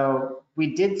 So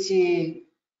we did see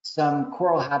some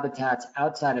coral habitats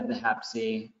outside of the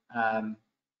HAPC,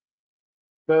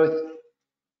 both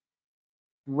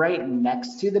right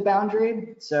next to the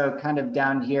boundary. So kind of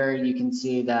down here, you can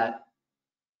see that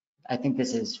I think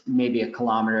this is maybe a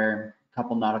kilometer, a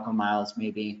couple nautical miles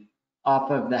maybe.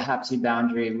 Off of the HAPC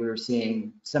boundary, we were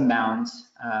seeing some mounds,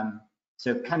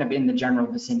 so kind of in the general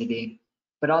vicinity.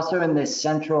 But also in this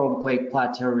central Blake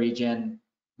Plateau region,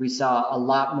 we saw a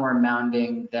lot more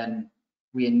mounding than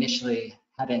we initially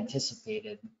had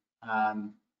anticipated.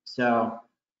 So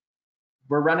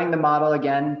we're running the model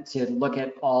again to look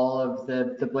at all of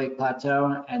the Blake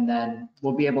Plateau, and then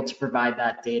we'll be able to provide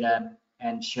that data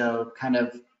and show kind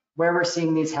of where we're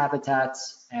seeing these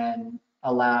habitats and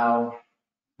allow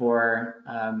for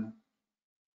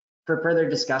further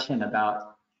discussion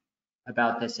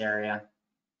about this area.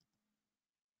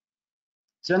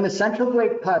 So in the central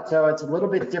Blake Plateau, it's a little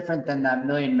bit different than that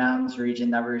Million Mountains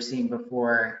region that we were seeing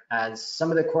before, as some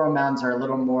of the coral mounds are a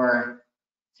little more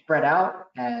spread out,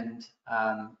 and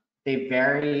they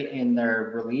vary in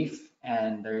their relief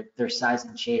and their size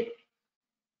and shape.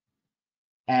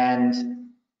 And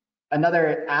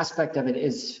another aspect of it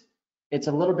is it's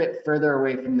a little bit further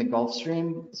away from the Gulf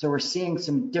Stream, so we're seeing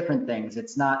some different things.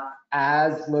 It's not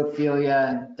as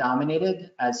Lophelia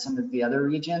dominated as some of the other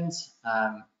regions,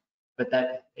 but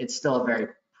that it's still a very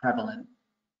prevalent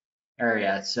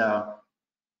area. So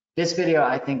this video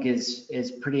I think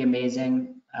is pretty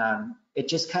amazing. It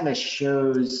just kind of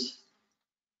shows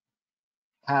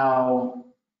how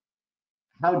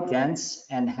dense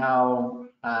and how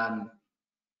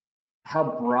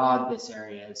broad this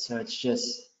area is. So it's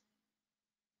just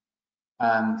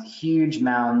huge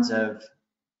mounds of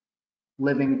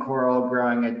living coral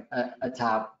growing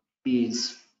atop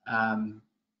these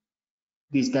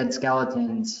dead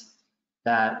skeletons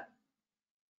that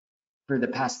for the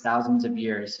past thousands of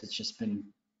years, it's just been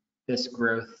this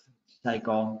growth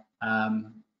cycle.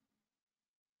 And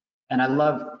I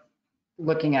love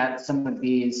looking at some of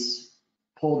these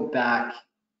pulled back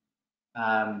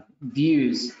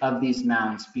views of these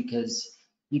mounds, because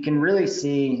you can really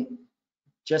see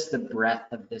just the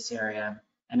breadth of this area.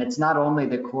 And it's not only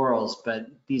the corals, but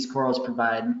these corals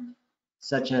provide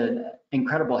such an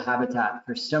incredible habitat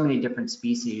for so many different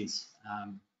species.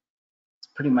 It's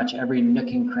pretty much every nook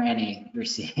and cranny you're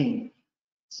seeing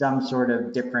some sort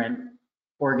of different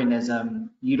organism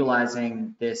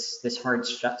utilizing this hard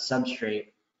substrate.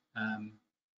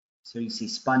 So you see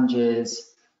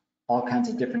sponges, all kinds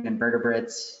of different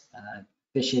invertebrates,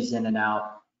 fishes in and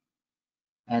out.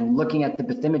 And looking at the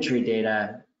bathymetry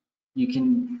data, you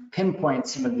can pinpoint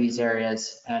some of these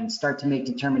areas and start to make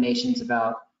determinations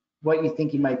about what you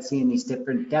think you might see in these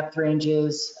different depth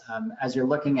ranges. As you're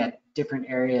looking at different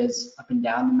areas up and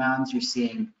down the mounds, you're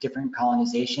seeing different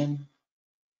colonization.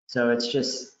 So it's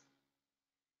just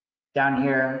down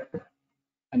here,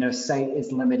 I know sight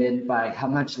is limited by how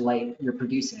much light you're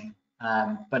producing,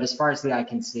 but as far as the eye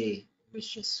can see, it was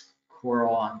just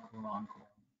coral on coral on coral.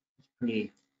 It's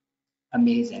pretty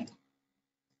amazing.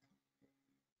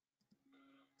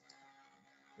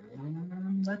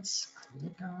 Let's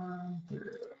click on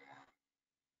through.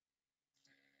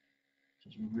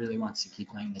 Just really wants to keep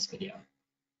playing this video.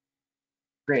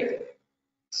 Great.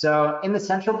 So in the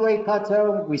central Blake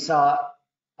Plateau, we saw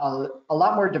a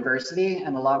lot more diversity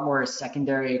and a lot more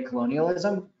secondary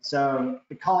colonialism. So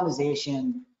the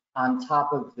colonization on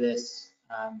top of this,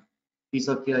 these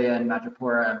Lophelia and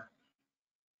Madrepora,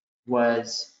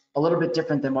 was a little bit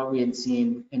different than what we had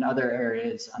seen in other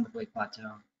areas on the Blake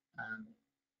Plateau.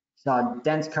 Saw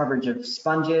dense coverage of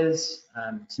sponges,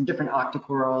 some different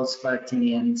octocorals,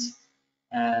 scleractinians,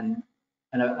 and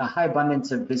a high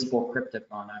abundance of visible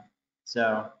cryptofauna.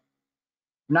 So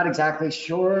I'm not exactly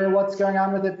sure what's going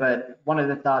on with it, but one of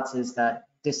the thoughts is that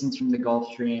distance from the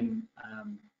Gulf Stream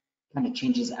kind of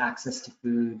changes access to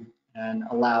food and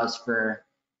allows for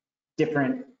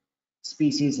different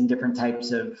species and different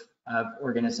types of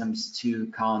organisms to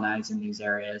colonize in these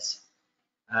areas.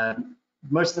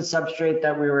 Most of the substrate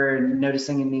that we were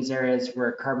noticing in these areas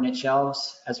were carbonate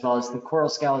shelves, as well as the coral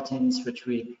skeletons, which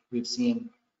we've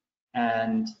seen.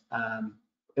 And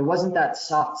it wasn't that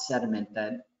soft sediment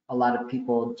that a lot of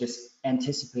people just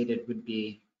anticipated would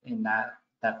be in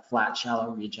that flat, shallow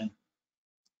region.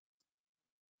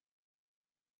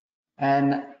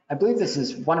 And I believe this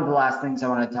is one of the last things I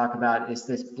want to talk about is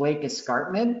this Blake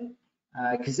escarpment,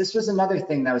 because this was another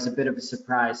thing that was a bit of a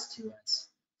surprise to us.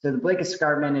 So the Blake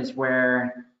Escarpment is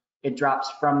where it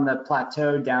drops from the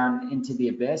plateau down into the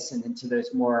abyss and into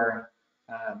those more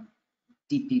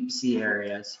deep sea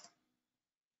areas.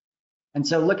 And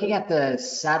so looking at the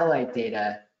satellite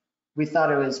data, we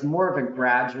thought it was more of a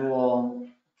gradual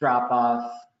drop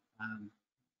off.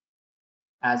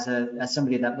 As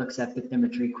somebody that looks at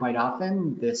bathymetry quite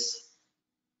often, this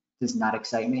does not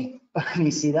excite me when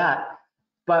you see that.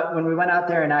 But when we went out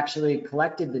there and actually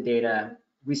collected the data,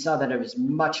 we saw that it was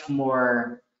much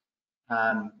more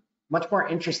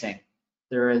interesting.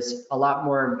 There is a lot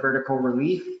more vertical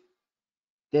relief.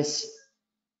 This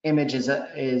image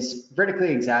is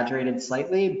vertically exaggerated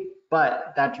slightly,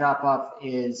 but that drop off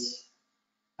is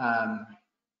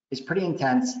pretty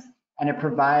intense, and it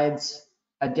provides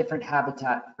a different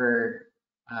habitat for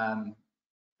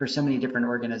so many different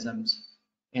organisms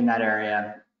in that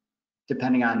area,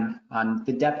 depending on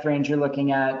the depth range you're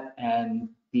looking at and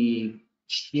the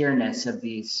sheerness of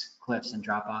these cliffs and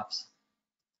drop-offs.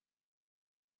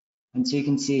 And so you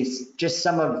can see just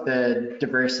some of the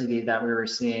diversity that we were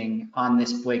seeing on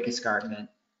this Blake Escarpment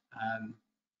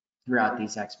throughout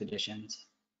these expeditions.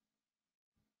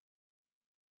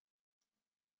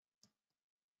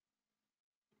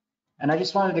 And I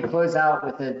just wanted to close out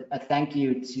with a thank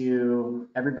you to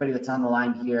everybody that's on the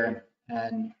line here,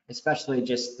 and especially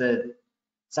just the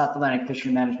South Atlantic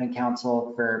Fishery Management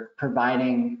Council for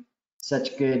providing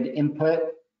such good input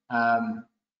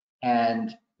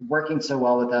and working so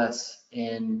well with us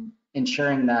in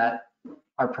ensuring that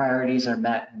our priorities are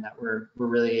met and that we're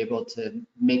really able to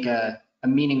make a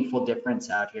meaningful difference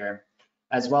out here,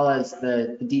 as well as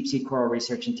the Deep Sea Coral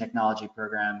Research and Technology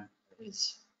Program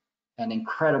is an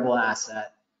incredible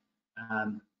asset.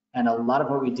 And a lot of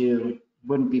what we do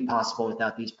wouldn't be possible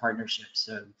without these partnerships.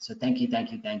 So thank you,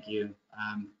 thank you, thank you.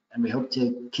 And we hope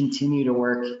to continue to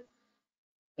work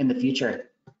in the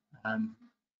future,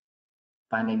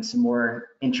 finding some more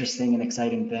interesting and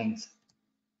exciting things.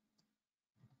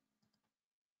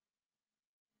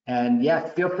 And yeah,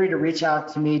 feel free to reach out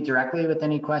to me directly with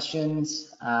any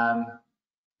questions.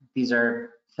 These are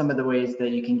some of the ways that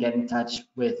you can get in touch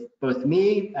with both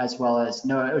me as well as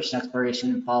NOAA Ocean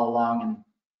Exploration and follow along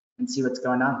and see what's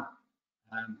going on.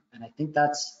 And I think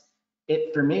that's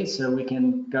it for me. So we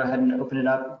can go ahead and open it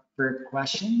up for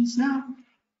questions now.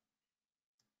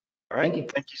 All right,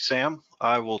 thank you, Sam.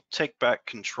 I will take back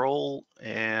control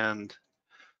and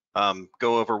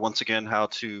go over once again how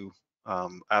to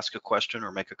ask a question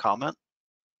or make a comment.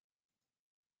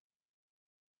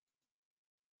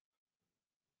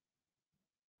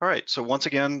 All right, so once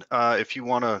again, if you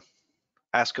want to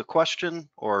ask a question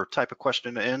or type a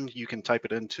question in, you can type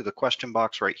it into the question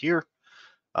box right here,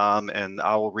 and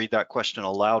I will read that question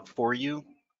aloud for you.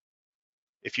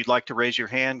 If you'd like to raise your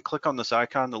hand, click on this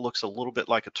icon that looks a little bit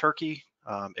like a turkey.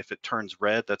 If it turns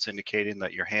red, that's indicating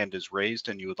that your hand is raised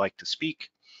and you would like to speak.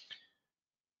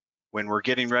 When we're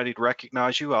getting ready to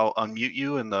recognize you, I'll unmute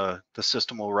you and the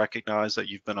system will recognize that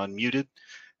you've been unmuted.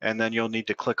 And then you'll need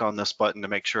to click on this button to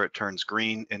make sure it turns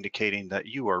green, indicating that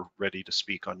you are ready to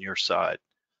speak on your side.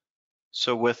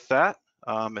 So with that,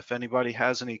 if anybody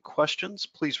has any questions,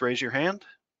 please raise your hand.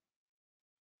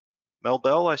 Mel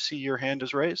Bell, I see your hand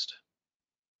is raised.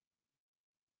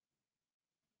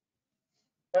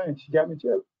 Thanks, you got me,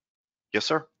 Chip? Yes,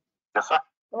 sir. Yes, sir.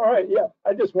 All right, yeah,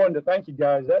 I just wanted to thank you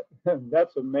guys.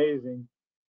 That's amazing.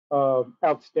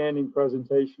 Outstanding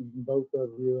presentation from both of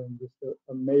you, and just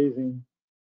an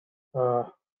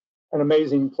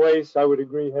amazing place. I would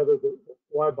agree, Heather, that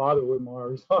why bother with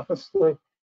Mars, honestly?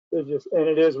 And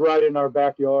it is right in our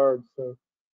backyard. So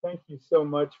thank you so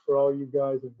much for all you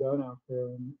guys have done out there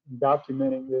and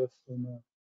documenting this. And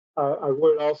I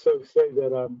would also say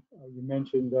that you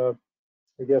mentioned,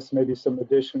 I guess, maybe some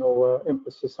additional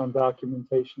emphasis on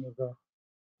documentation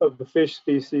of the fish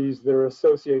species that are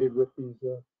associated with these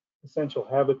essential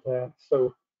habitats.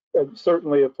 So I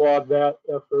certainly applaud that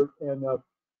effort, and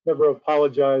never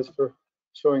apologize for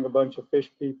showing a bunch of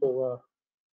fish people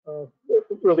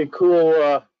really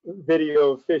cool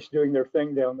video of fish doing their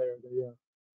thing down there.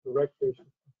 The wreck fish is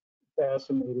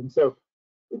fascinating. So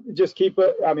just keep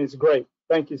it. I mean, it's great.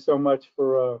 Thank you so much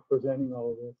for presenting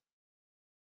all of this.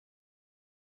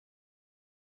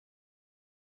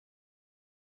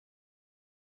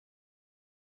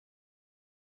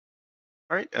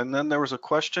 All right, and then there was a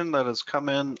question that has come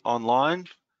in online.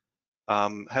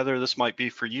 Heather, this might be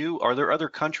for you. Are there other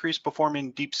countries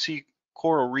performing deep sea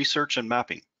coral research and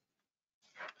mapping?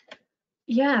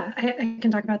 Yeah, I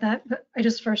can talk about that, but I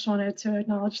just first wanted to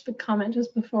acknowledge the comment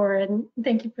just before, and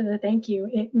thank you for the thank you.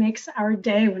 It makes our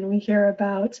day when we hear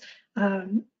about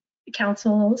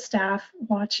council staff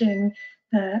watching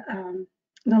the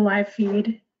live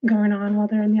feed going on while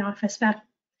they're in the office back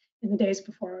in the days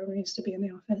before when we used to be in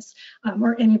the office,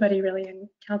 or anybody really, in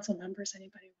council members,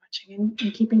 anybody watching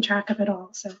and keeping track of it all.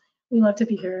 So we love to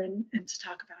be here and to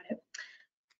talk about it.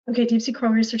 Okay, deep sea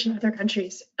coral research in other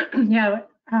countries. Yeah,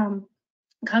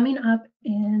 coming up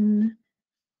in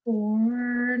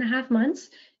 4.5 months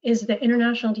is the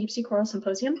International Deep Sea Coral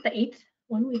Symposium, the 8th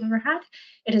one we've ever had.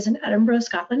 It is in Edinburgh,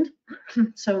 Scotland.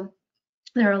 So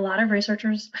there are a lot of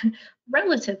researchers,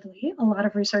 relatively a lot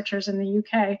of researchers in the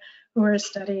UK who are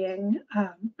studying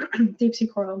deep sea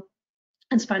coral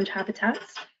and sponge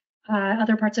habitats.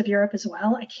 Other parts of Europe as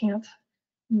well. I can't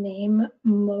name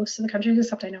most of the countries,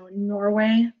 except I know in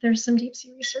Norway there's some deep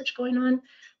sea research going on.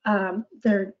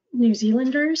 They're New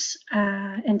Zealanders,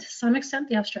 and to some extent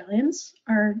the Australians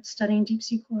are studying deep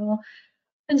sea coral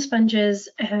and sponges,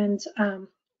 and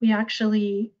we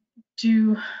actually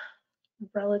do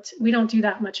we don't do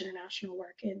that much international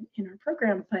work in our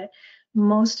program, but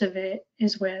most of it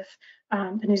is with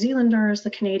the New Zealanders,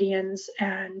 the Canadians,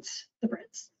 and the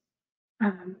Brits.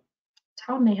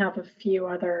 Tom may have a few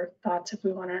other thoughts if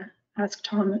we want to ask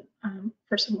Tom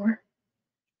for some more.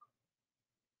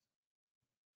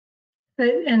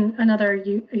 And another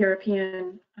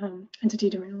European entity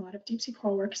doing a lot of deep sea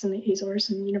coral work is in the Azores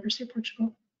and the University of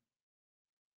Portugal.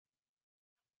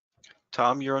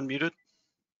 Tom, you're unmuted.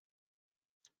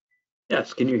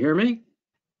 Yes, can you hear me?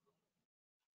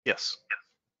 Yes.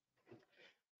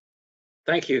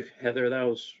 Thank you, Heather. That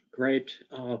was great.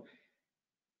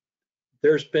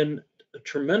 There's been a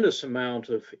tremendous amount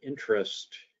of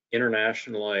interest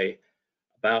internationally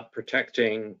about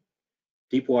protecting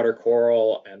deep water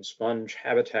coral and sponge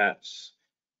habitats,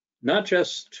 not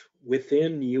just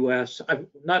within US,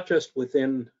 not just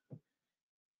within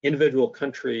individual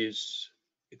countries'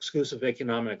 exclusive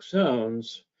economic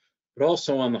zones, but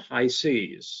also on the high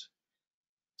seas.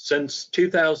 Since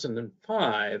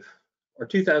 2005, or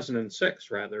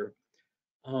 2006 rather,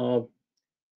 the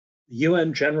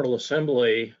UN General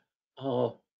Assembly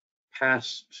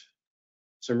passed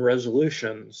some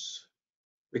resolutions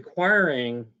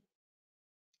requiring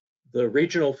the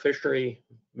regional fishery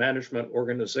management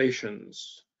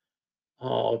organizations,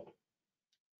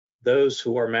 those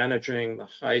who are managing the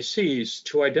high seas,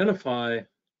 to identify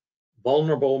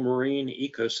vulnerable marine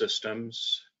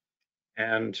ecosystems,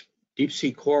 and deep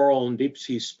sea coral and deep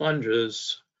sea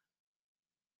sponges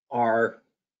are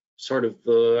sort of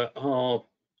the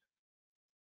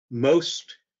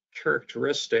most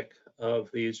characteristic of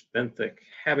these benthic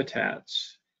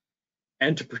habitats,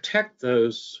 and to protect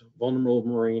those vulnerable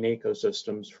marine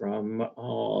ecosystems from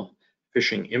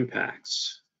fishing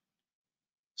impacts.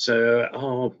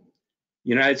 So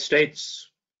United States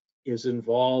is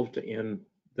involved in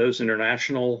that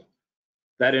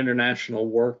international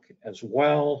work as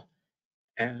well.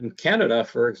 And Canada,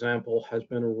 for example, has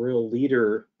been a real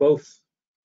leader both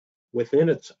within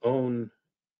its own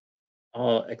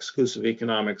exclusive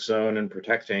economic zone in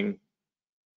protecting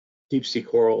deep sea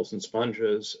corals and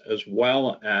sponges, as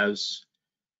well as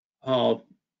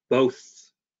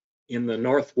both in the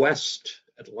Northwest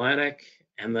Atlantic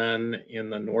and then in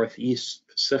the Northeast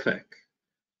Pacific,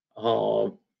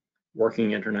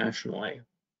 working internationally.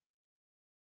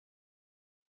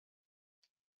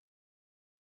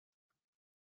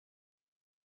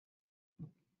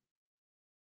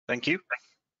 Thank you.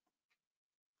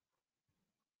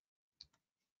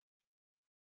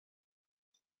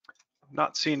 I'm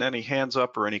not seeing any hands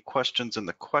up or any questions in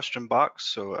the question box,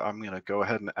 so I'm going to go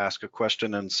ahead and ask a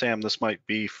question. And Sam, this might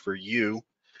be for you.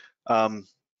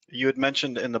 You had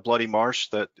mentioned in the Bloody Marsh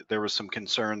that there was some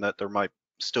concern that there might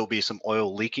still be some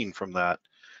oil leaking from that.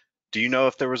 Do you know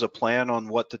if there was a plan on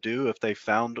what to do if they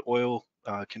found oil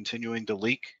continuing to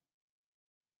leak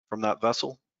from that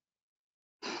vessel?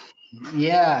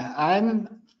 Yeah,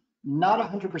 I'm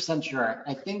not 100% sure.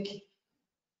 I think,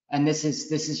 and this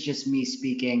is just me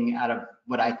speaking out of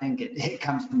what I think it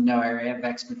comes from no area of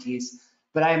expertise,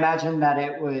 but I imagine that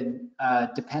it would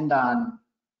depend on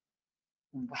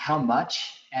how much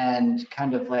and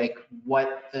kind of like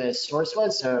what the source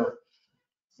was. So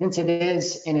since it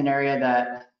is in an area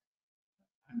that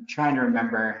I'm trying to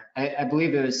remember, I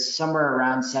believe it was somewhere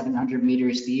around 700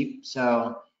 meters deep.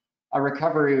 So a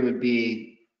recovery would be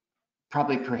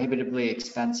probably prohibitively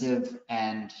expensive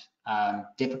and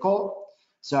difficult.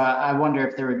 So I wonder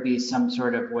if there would be some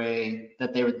sort of way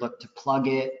that they would look to plug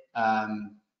it,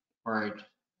 or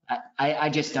I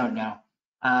just don't know.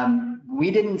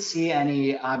 We didn't see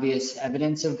any obvious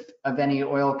evidence of any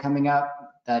oil coming up.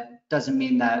 That doesn't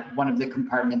mean that one of the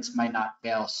compartments might not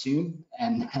fail soon,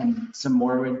 and some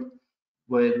more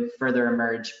would further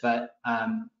emerge. But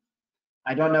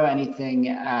I don't know anything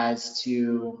as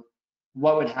to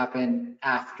what would happen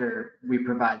after we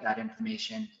provide that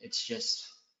information. It's just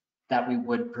that we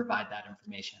would provide that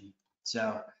information.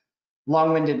 So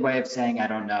long-winded way of saying I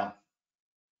don't know.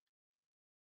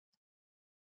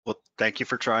 Well, thank you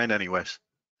for trying anyways.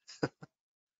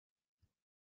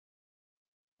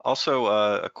 Also,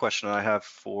 a question I have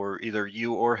for either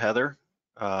you or Heather.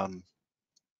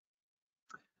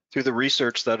 Through the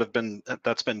research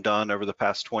that's been done over the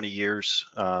past 20 years,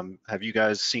 have you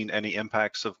guys seen any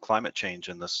impacts of climate change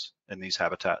in these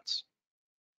habitats?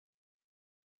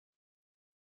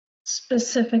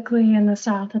 Specifically in the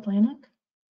South Atlantic?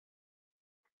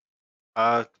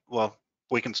 Well,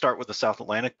 we can start with the South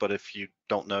Atlantic, but if you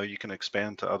don't know, you can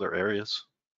expand to other areas.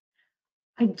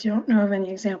 I don't know of any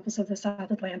examples of the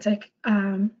South Atlantic,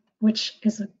 which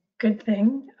is a good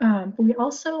thing. But we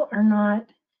also are not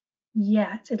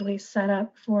yet, at least, set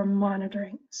up for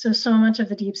monitoring. So much of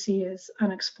the deep sea is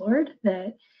unexplored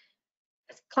that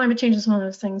climate change is one of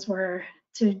those things where,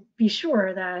 to be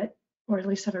sure that, or at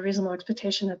least have a reasonable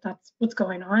expectation that that's what's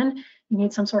going on, you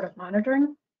need some sort of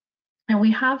monitoring. And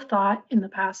we have thought in the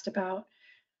past about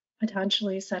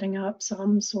potentially setting up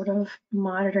some sort of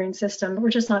monitoring system, but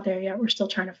we're just not there yet. We're still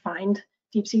trying to find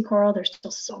deep sea coral. There's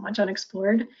still so much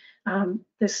unexplored.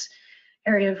 This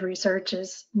area of research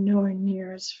is nowhere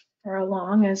near as far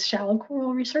along as shallow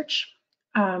coral research.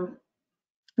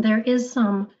 There is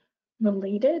some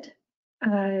related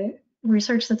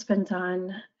research that's been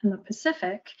done in the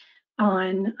Pacific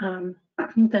on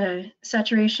the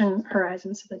saturation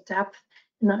horizon, so the depth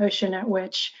in the ocean at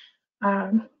which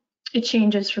it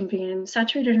changes from being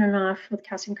saturated enough with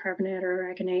calcium carbonate or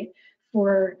aragonate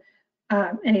for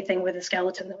anything with a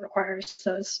skeleton that requires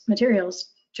those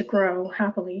materials to grow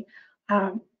happily.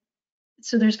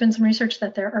 So there's been some research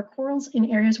that there are corals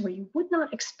in areas where you would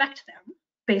not expect them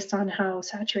based on how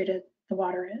saturated the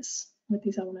water is with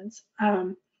these elements.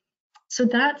 So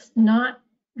that's not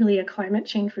really a climate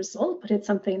change result, but it's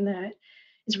something that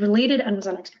is related and was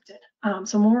unexpected.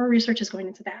 So more research is going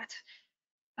into that.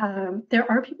 There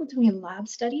are people doing lab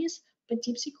studies, but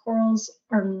deep sea corals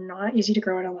are not easy to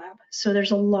grow in a lab. So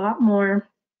there's a lot more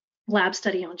lab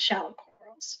study on shallow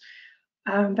corals.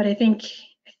 But I think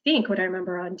what I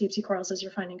remember on deep sea corals is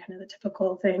you're finding kind of the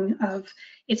typical thing of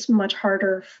it's much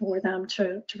harder for them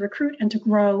to recruit and to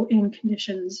grow in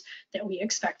conditions that we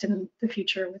expect in the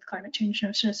future with climate change and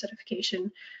ocean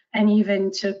acidification, and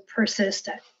even to persist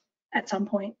at some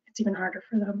point. It's even harder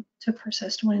for them to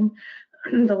persist when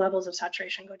the levels of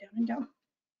saturation go down and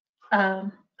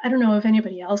down. I don't know if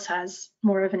anybody else has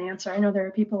more of an answer. I know there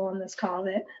are people on this call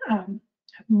that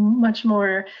have much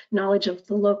more knowledge of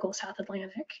the local South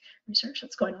Atlantic research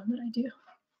that's going on than I do.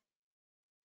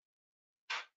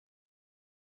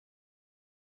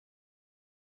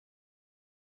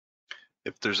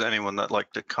 If there's anyone that'd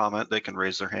like to comment, they can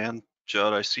raise their hand.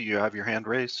 Judd, I see you have your hand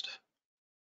raised.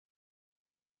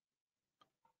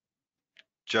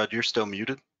 Judd, you're still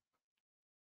muted.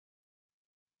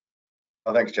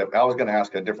 Oh, thanks, Chip. I was going to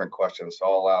ask a different question, so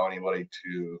I'll allow anybody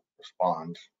to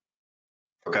respond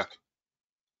first. Okay.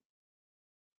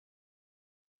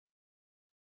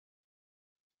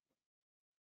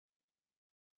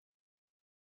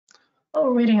 While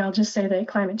we're waiting, I'll just say that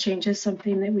climate change is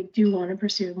something that we do want to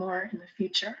pursue more in the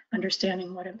future,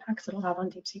 understanding what impacts it'll have on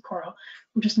deep sea coral.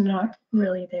 We're just not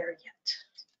really there yet.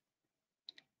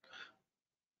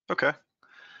 Okay.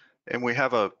 And we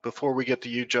have before we get to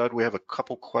you, Judd, we have a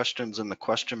couple questions in the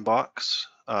question box.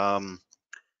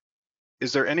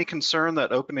 Is there any concern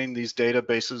that opening these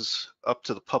databases up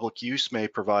to the public use may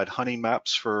provide hunting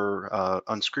maps for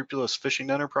unscrupulous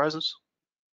fishing enterprises?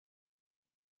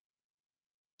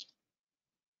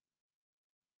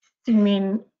 Do you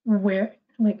mean where,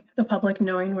 like the public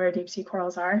knowing where deep sea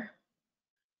corals are?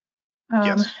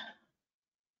 Yes.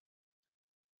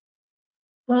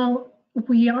 Well,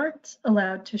 we aren't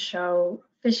allowed to show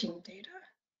fishing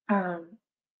data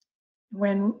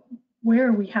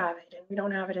where we have it, and we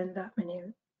don't have it in that many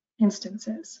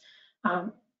instances. I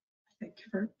think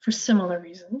for similar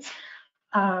reasons,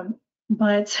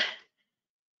 but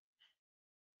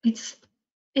it's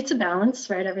a balance,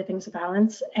 right? Everything's a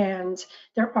balance, and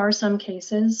there are some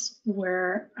cases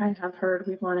where I have heard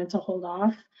we've wanted to hold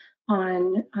off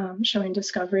on showing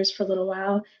discoveries for a little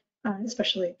while,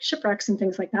 especially shipwrecks and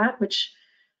things like that, which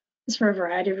is for a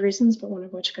variety of reasons, but one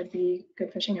of which could be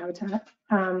good fishing habitat.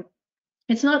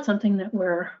 It's not something that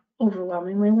we're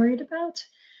overwhelmingly worried about.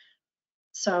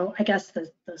 So I guess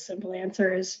the simple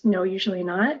answer is no, usually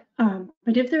not.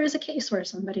 But if there is a case where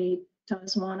somebody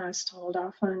does want us to hold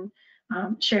off on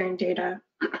sharing data,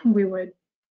 we would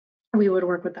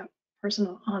work with that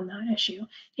personal on that issue.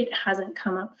 It hasn't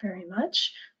come up very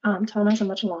much. Tom has a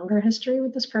much longer history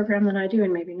with this program than I do,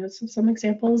 and maybe knows some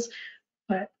examples,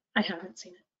 but I haven't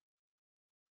seen it.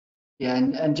 Yeah,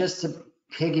 and just to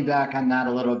piggyback on that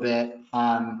a little bit,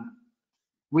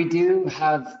 we do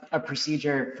have a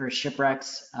procedure for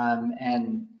shipwrecks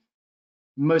and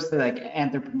mostly like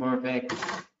anthropomorphic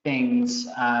things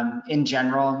in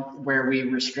general, where we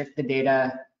restrict the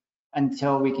data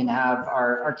until we can have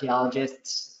our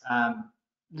archaeologists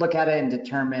look at it and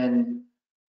determine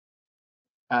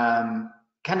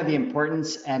kind of the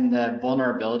importance and the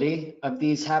vulnerability of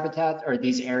these habitats or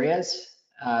these areas.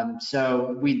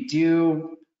 So we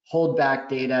do hold back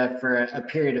data for a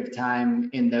period of time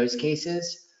in those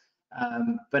cases.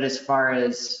 But as far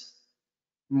as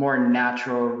more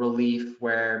natural relief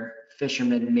where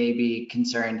fishermen may be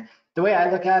concerned, the way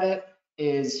I look at it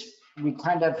is we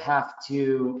kind of have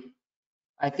to,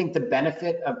 I think the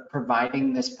benefit of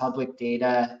providing this public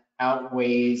data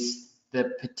outweighs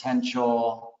the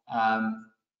potential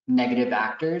negative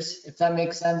actors, if that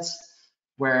makes sense,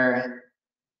 where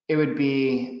it would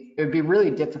be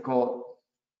really difficult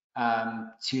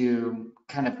to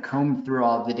kind of comb through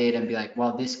all of the data and be like,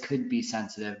 well, this could be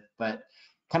sensitive. But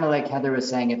kind of like Heather was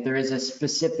saying, if there is a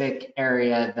specific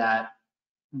area that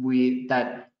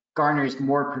garners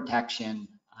more protection,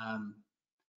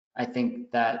 I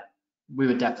think that we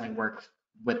would definitely work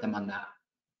with them on that.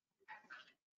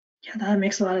 Yeah, that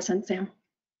makes a lot of sense, Sam.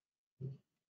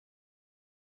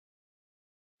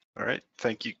 All right,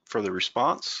 thank you for the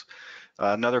response.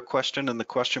 Another question in the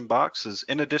question box is,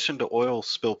 in addition to oil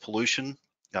spill pollution,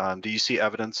 do you see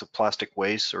evidence of plastic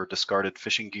waste or discarded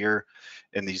fishing gear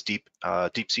in these deep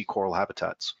sea coral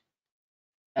habitats?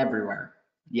 Everywhere,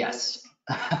 yes.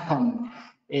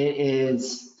 It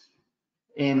is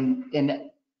in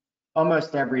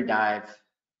almost every dive,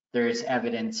 there's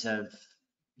evidence of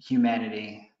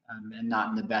humanity and not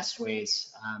in the best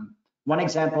ways. One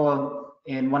example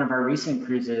in one of our recent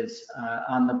cruises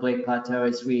on the Blake Plateau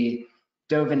is we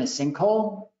dove in a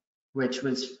sinkhole, which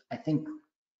was, I think,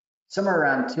 somewhere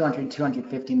around 200,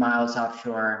 250 miles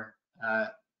offshore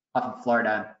off of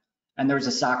Florida. And there was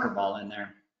a soccer ball in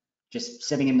there, just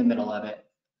sitting in the middle of it,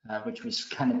 which was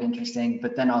kind of interesting.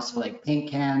 But then also like paint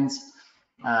cans.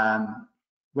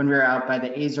 When we were out by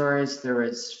the Azores, there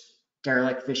was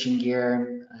derelict fishing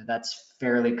gear. That's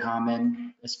fairly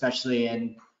common, especially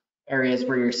in areas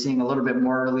where you're seeing a little bit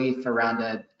more relief around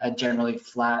a generally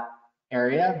flat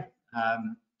area,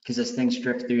 because as things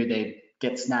drift through, they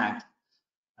get snagged.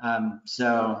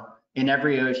 So in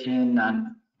every ocean,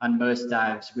 on most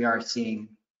dives, we are seeing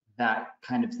that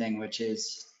kind of thing, which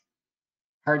is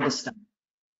hard to stop,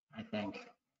 I think.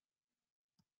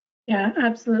 Yeah,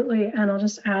 absolutely. And I'll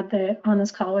just add that on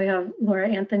this call, we have Laura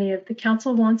Anthony. If the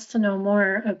council wants to know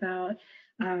more about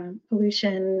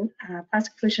pollution,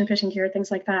 plastic pollution, fishing gear,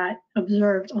 things like that,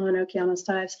 observed on Okeanos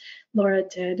dives, Laura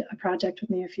did a project with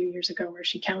me a few years ago where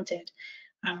she counted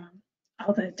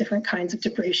all the different kinds of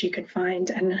debris she could find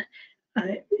and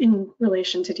in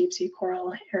relation to deep sea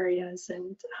coral areas,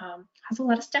 and has a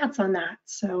lot of stats on that.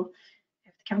 So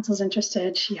if the council's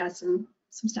interested, she has some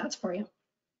stats for you.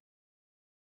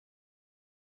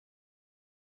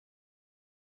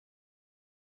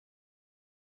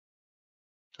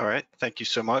 All right, thank you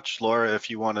so much. Laura, if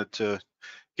you wanted to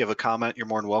give a comment, you're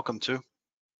more than welcome to.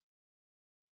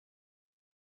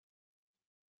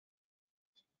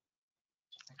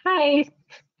 Hi.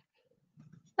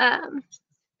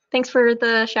 Thanks for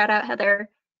the shout out, Heather.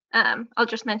 I'll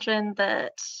just mention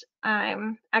that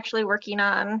I'm actually working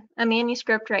on a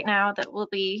manuscript right now that will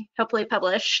be hopefully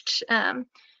published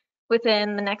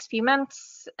within the next few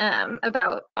months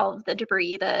about all of the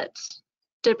debris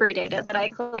data that I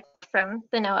collected from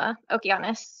the NOAA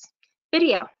Oceanus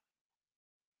video.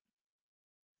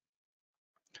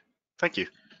 Thank you.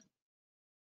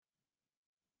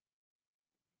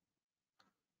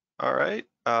 All right,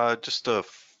 just to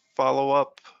follow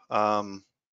up, are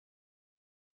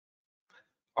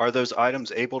those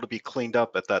items able to be cleaned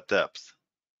up at that depth?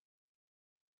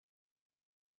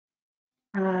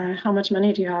 How much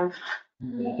money do you have?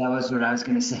 That was what I was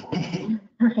going to say.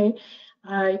 Right.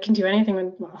 You can do anything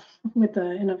with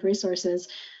enough resources.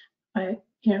 But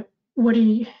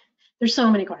there's so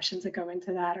many questions that go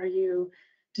into that. Are you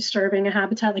disturbing a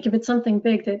habitat? Like if it's something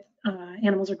big that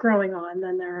animals are growing on,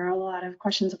 then there are a lot of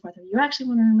questions of whether you actually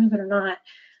want to remove it or not.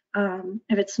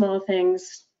 If it's small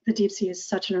things, the deep sea is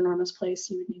such an enormous place.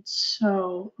 You would need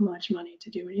so much money to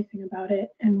do anything about it.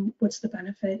 And what's the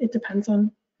benefit? It depends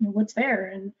on what's there,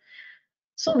 and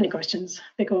so many questions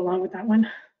that go along with that one.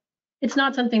 It's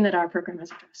not something that our program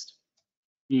has addressed.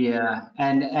 Yeah,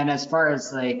 and as far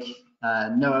as like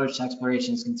NOAA Ocean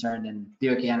Exploration is concerned, and the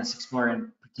Oceanus Explorer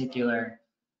in particular,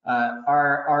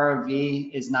 our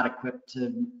ROV is not equipped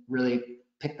to really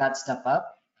pick that stuff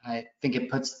up. I think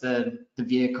it puts the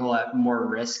vehicle at more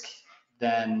risk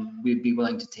than we'd be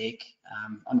willing to take,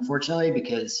 unfortunately,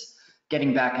 because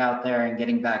getting back out there and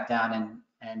getting back down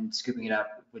and scooping it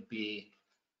up would be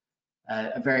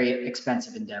a very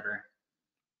expensive endeavor.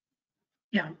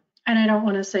 Yeah, and I don't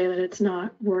want to say that it's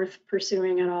not worth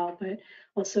pursuing at all, but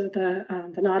also the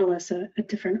Nautilus, a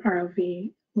different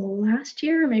ROV, last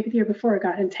year, maybe the year before,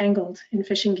 got entangled in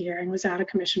fishing gear and was out of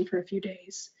commission for a few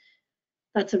days.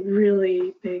 That's a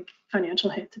really big financial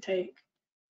hit to take.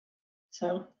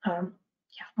 So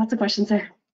yeah, lots of questions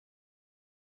there.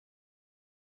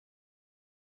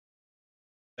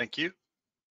 Thank you.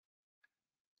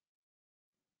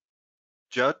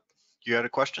 Judd, you had a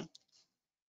question?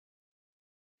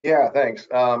 Yeah, thanks.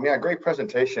 Yeah, great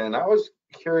presentation. I was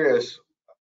curious,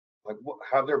 like,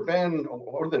 have there been,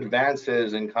 what are the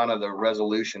advances in kind of the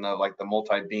resolution of like the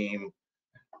multi-beam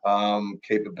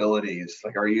capabilities?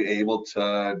 Like, are you able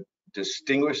to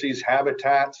distinguish these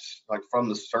habitats like from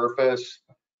the surface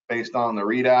based on the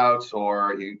readouts?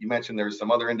 Or you mentioned there's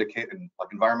some other indicator, like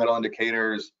environmental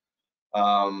indicators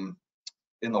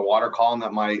in the water column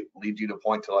that might lead you to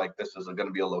point to like this is going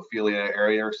to be a Lophelia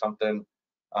area or something,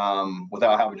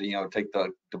 without having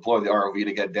to deploy the ROV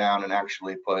to get down and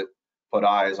actually put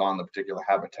eyes on the particular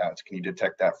habitats. Can you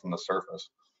detect that from the surface?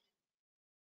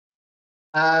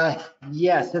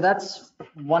 Yeah, so that's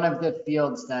one of the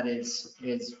fields that is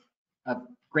of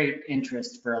great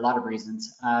interest for a lot of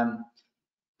reasons.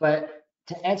 But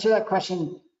to answer that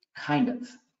question, kind of.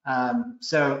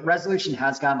 So resolution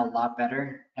has gotten a lot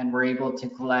better, and we're able to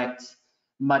collect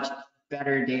much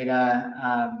better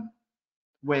data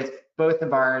with both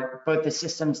the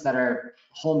systems that are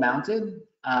hull mounted,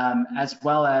 as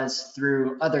well as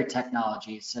through other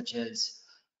technologies such as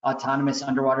autonomous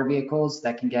underwater vehicles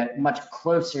that can get much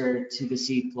closer to the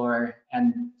seafloor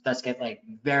and thus get like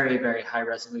very, very high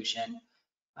resolution.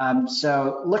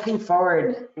 So looking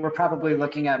forward, we're probably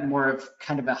looking at more of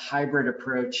kind of a hybrid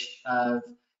approach of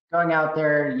going out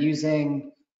there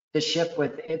using the ship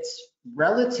with its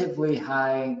relatively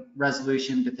high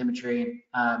resolution bathymetry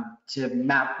to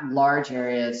map large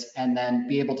areas and then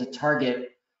be able to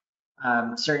target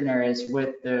certain areas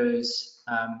with those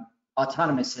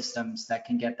autonomous systems that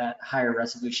can get that higher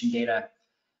resolution data.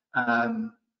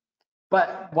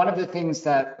 But one of the things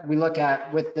that we look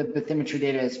at with the bathymetry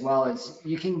data as well is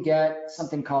you can get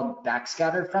something called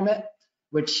backscatter from it,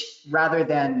 which rather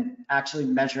than actually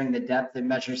measuring the depth, it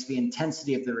measures the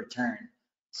intensity of the return.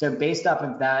 So based off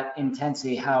of that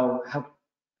intensity, how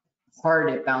hard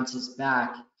it bounces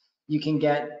back, you can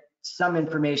get some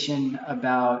information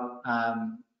about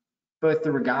both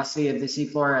the rugosity of the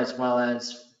seafloor as well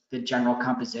as the general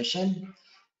composition.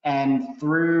 And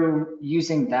through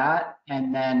using that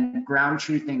and then ground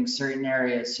truthing certain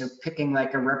areas, so picking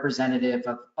like a representative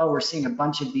of, oh, we're seeing a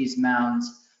bunch of these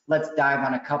mounds, let's dive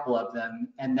on a couple of them.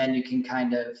 And then you can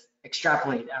kind of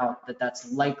extrapolate out that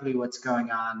that's likely what's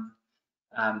going on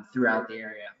throughout the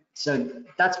area. So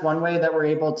that's one way that we're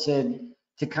able to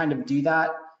kind of do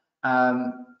that.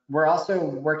 We're also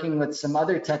working with some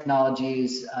other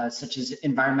technologies such as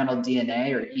environmental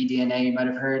DNA or eDNA, you might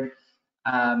have heard,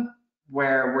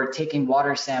 where we're taking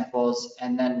water samples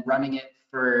and then running it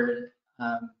for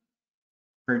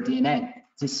DNA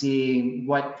to see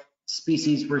what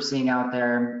species we're seeing out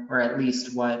there, or at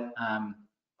least what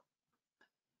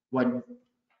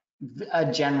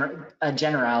a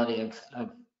generality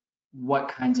of what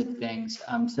kinds of things.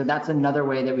 So that's another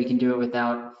way that we can do it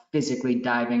without physically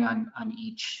diving on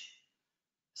each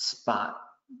spot.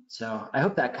 So I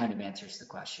hope that kind of answers the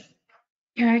question.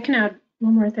 Yeah, I can add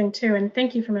one more thing too, and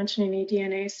thank you for mentioning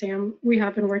eDNA, Sam. We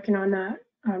have been working on that,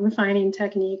 refining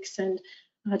techniques and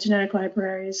genetic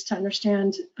libraries to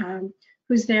understand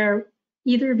who's there,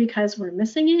 either because we're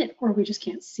missing it or we just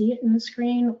can't see it in the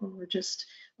screen, or we're just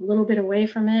a little bit away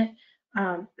from it.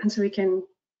 And so we can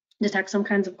detect some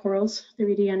kinds of corals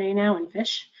through eDNA now in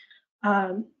fish.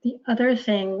 The other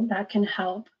thing that can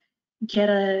help get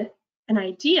an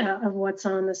idea of what's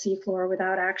on the seafloor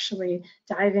without actually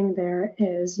diving there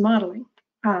is modeling.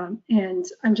 And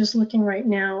I'm just looking right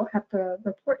now at the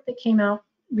report that came out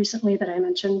recently that I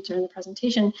mentioned during the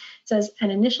presentation. It says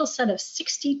an initial set of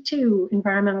 62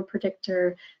 environmental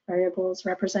predictor variables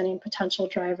representing potential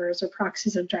drivers or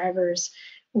proxies of drivers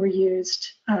were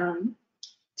used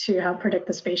to help predict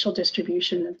the spatial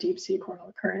distribution of deep sea coral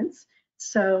occurrence.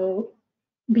 So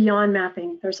beyond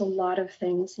mapping, there's a lot of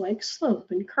things like slope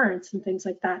and currents and things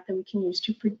like that that we can use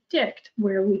to predict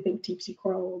where we think deep sea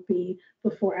coral will be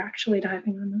before actually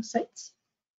diving on those sites.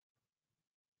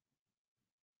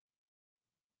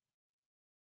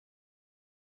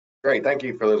 Great, thank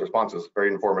you for those responses.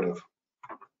 Very informative.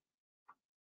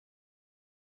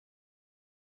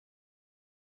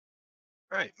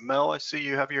 All right, Mel, I see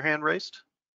you have your hand raised.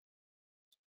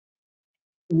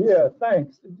 Yeah,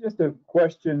 thanks. Just a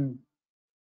question,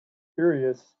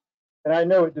 curious, and I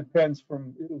know it'll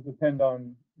depend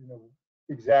on,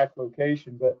 exact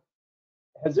location, but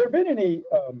has there been any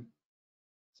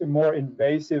some more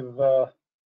invasive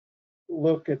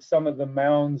look at some of the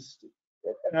mounds?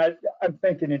 And I'm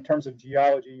thinking in terms of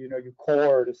geology, you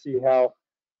core to see how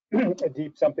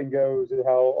deep something goes and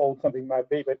how old something might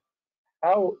be, but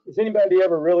how has anybody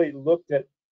ever really looked at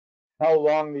how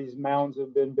long these mounds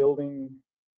have been building,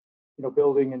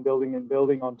 building and building and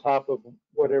building on top of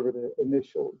whatever the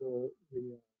initial, the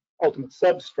ultimate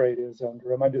substrate is under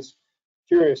them? I'm just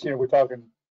curious, we're talking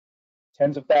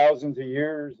tens of thousands of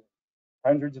years,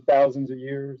 hundreds of thousands of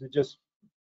years. It just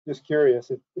curious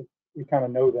if we kind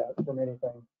of know that from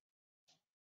anything.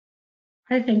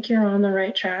 I think you're on the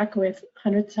right track with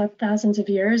hundreds of thousands of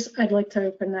years. I'd like to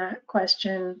open that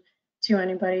question to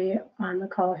anybody on the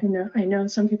call who know. I know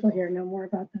some people here know more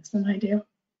about this than I do.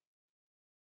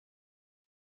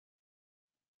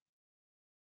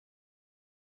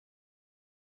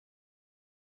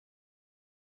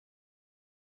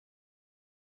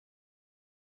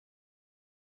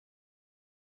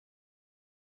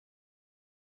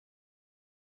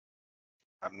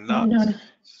 I'm not No.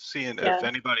 seeing Yeah. if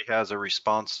anybody has a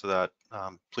response to that.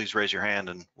 Please raise your hand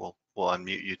and we'll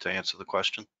unmute you to answer the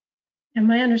question. And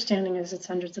my understanding is it's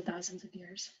hundreds of thousands of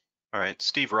years. All right,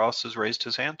 Steve Ross has raised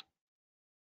his hand.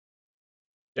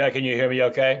 Yeah, can you hear me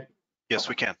okay? Yes,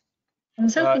 we can. I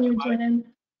was hoping you would join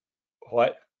in.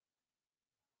 What?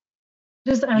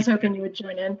 I was hoping you would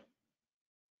join in.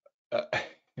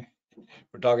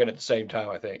 We're talking at the same time,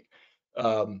 I think.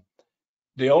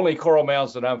 The only coral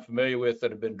mounds that I'm familiar with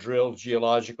that have been drilled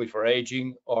geologically for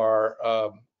aging are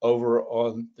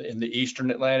over in the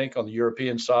Eastern Atlantic on the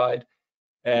European side.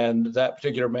 And that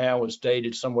particular mound was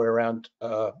dated somewhere around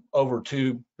over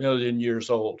 2 million years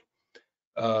old.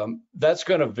 That's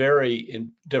going to vary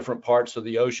in different parts of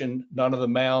the ocean. None of the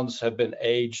mounds have been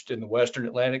aged in the Western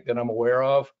Atlantic that I'm aware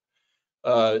of.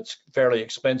 It's fairly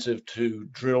expensive to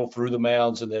drill through the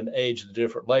mounds and then age the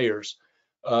different layers.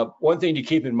 One thing to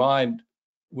keep in mind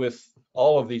with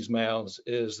all of these mounds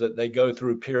is that they go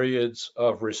through periods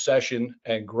of recession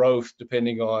and growth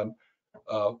depending on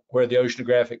where the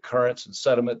oceanographic currents and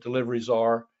sediment deliveries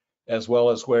are, as well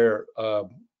as where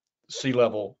sea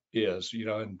level is,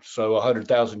 and so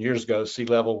 100,000 years ago, sea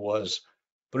level was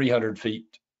 300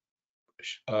 feet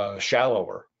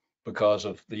shallower because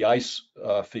of the ice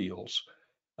fields.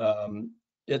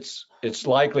 It's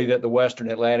likely that the Western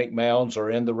Atlantic mounds are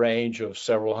in the range of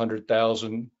several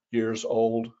 100,000 years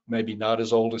old, maybe not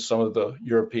as old as some of the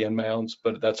European mounds,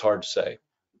 but that's hard to say.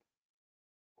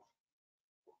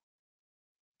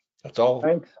 That's all.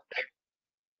 Thanks.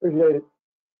 Appreciate it.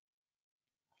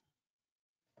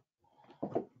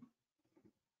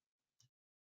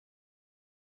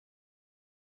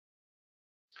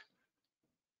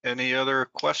 Any other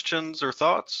questions or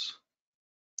thoughts?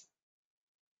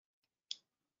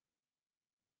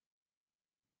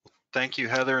 Thank you,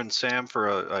 Heather and Sam, for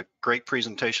a great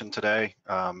presentation today,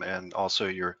 and also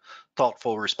your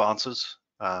thoughtful responses.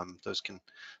 Those can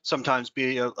sometimes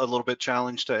be a little bit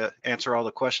challenged to answer all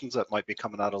the questions that might be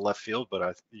coming out of left field,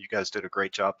 but you guys did a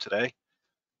great job today.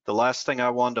 The last thing I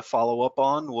wanted to follow up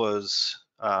on was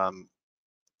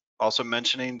also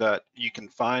mentioning that you can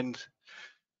find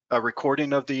a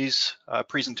recording of these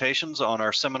presentations on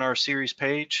our seminar series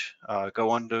page.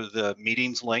 Go under the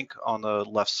meetings link on the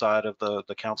left side of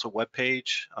the council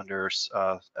webpage under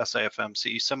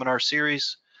SAFMC seminar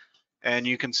series. And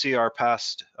you can see our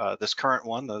past, this current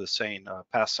one, the saying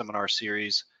past seminar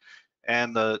series,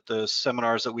 and the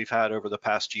seminars that we've had over the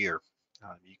past year.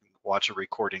 You can watch a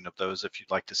recording of those if you'd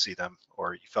like to see them,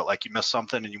 or you felt like you missed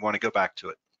something and you want to go back to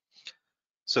it.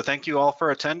 So thank you all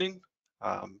for attending.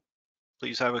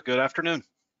 Please have a good afternoon.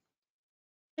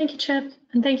 Thank you, Chip,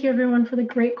 and thank you everyone for the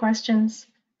great questions.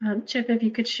 Chip, if you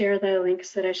could share the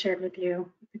links that I shared with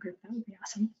you with the group, that would be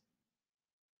awesome.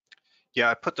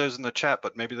 Yeah, I put those in the chat,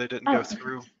 but maybe they didn't go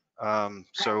through.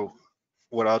 So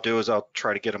what I'll do is I'll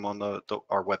try to get them on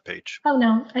our webpage. Oh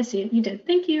no, I see it. You did.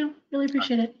 Thank you. Really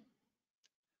appreciate it.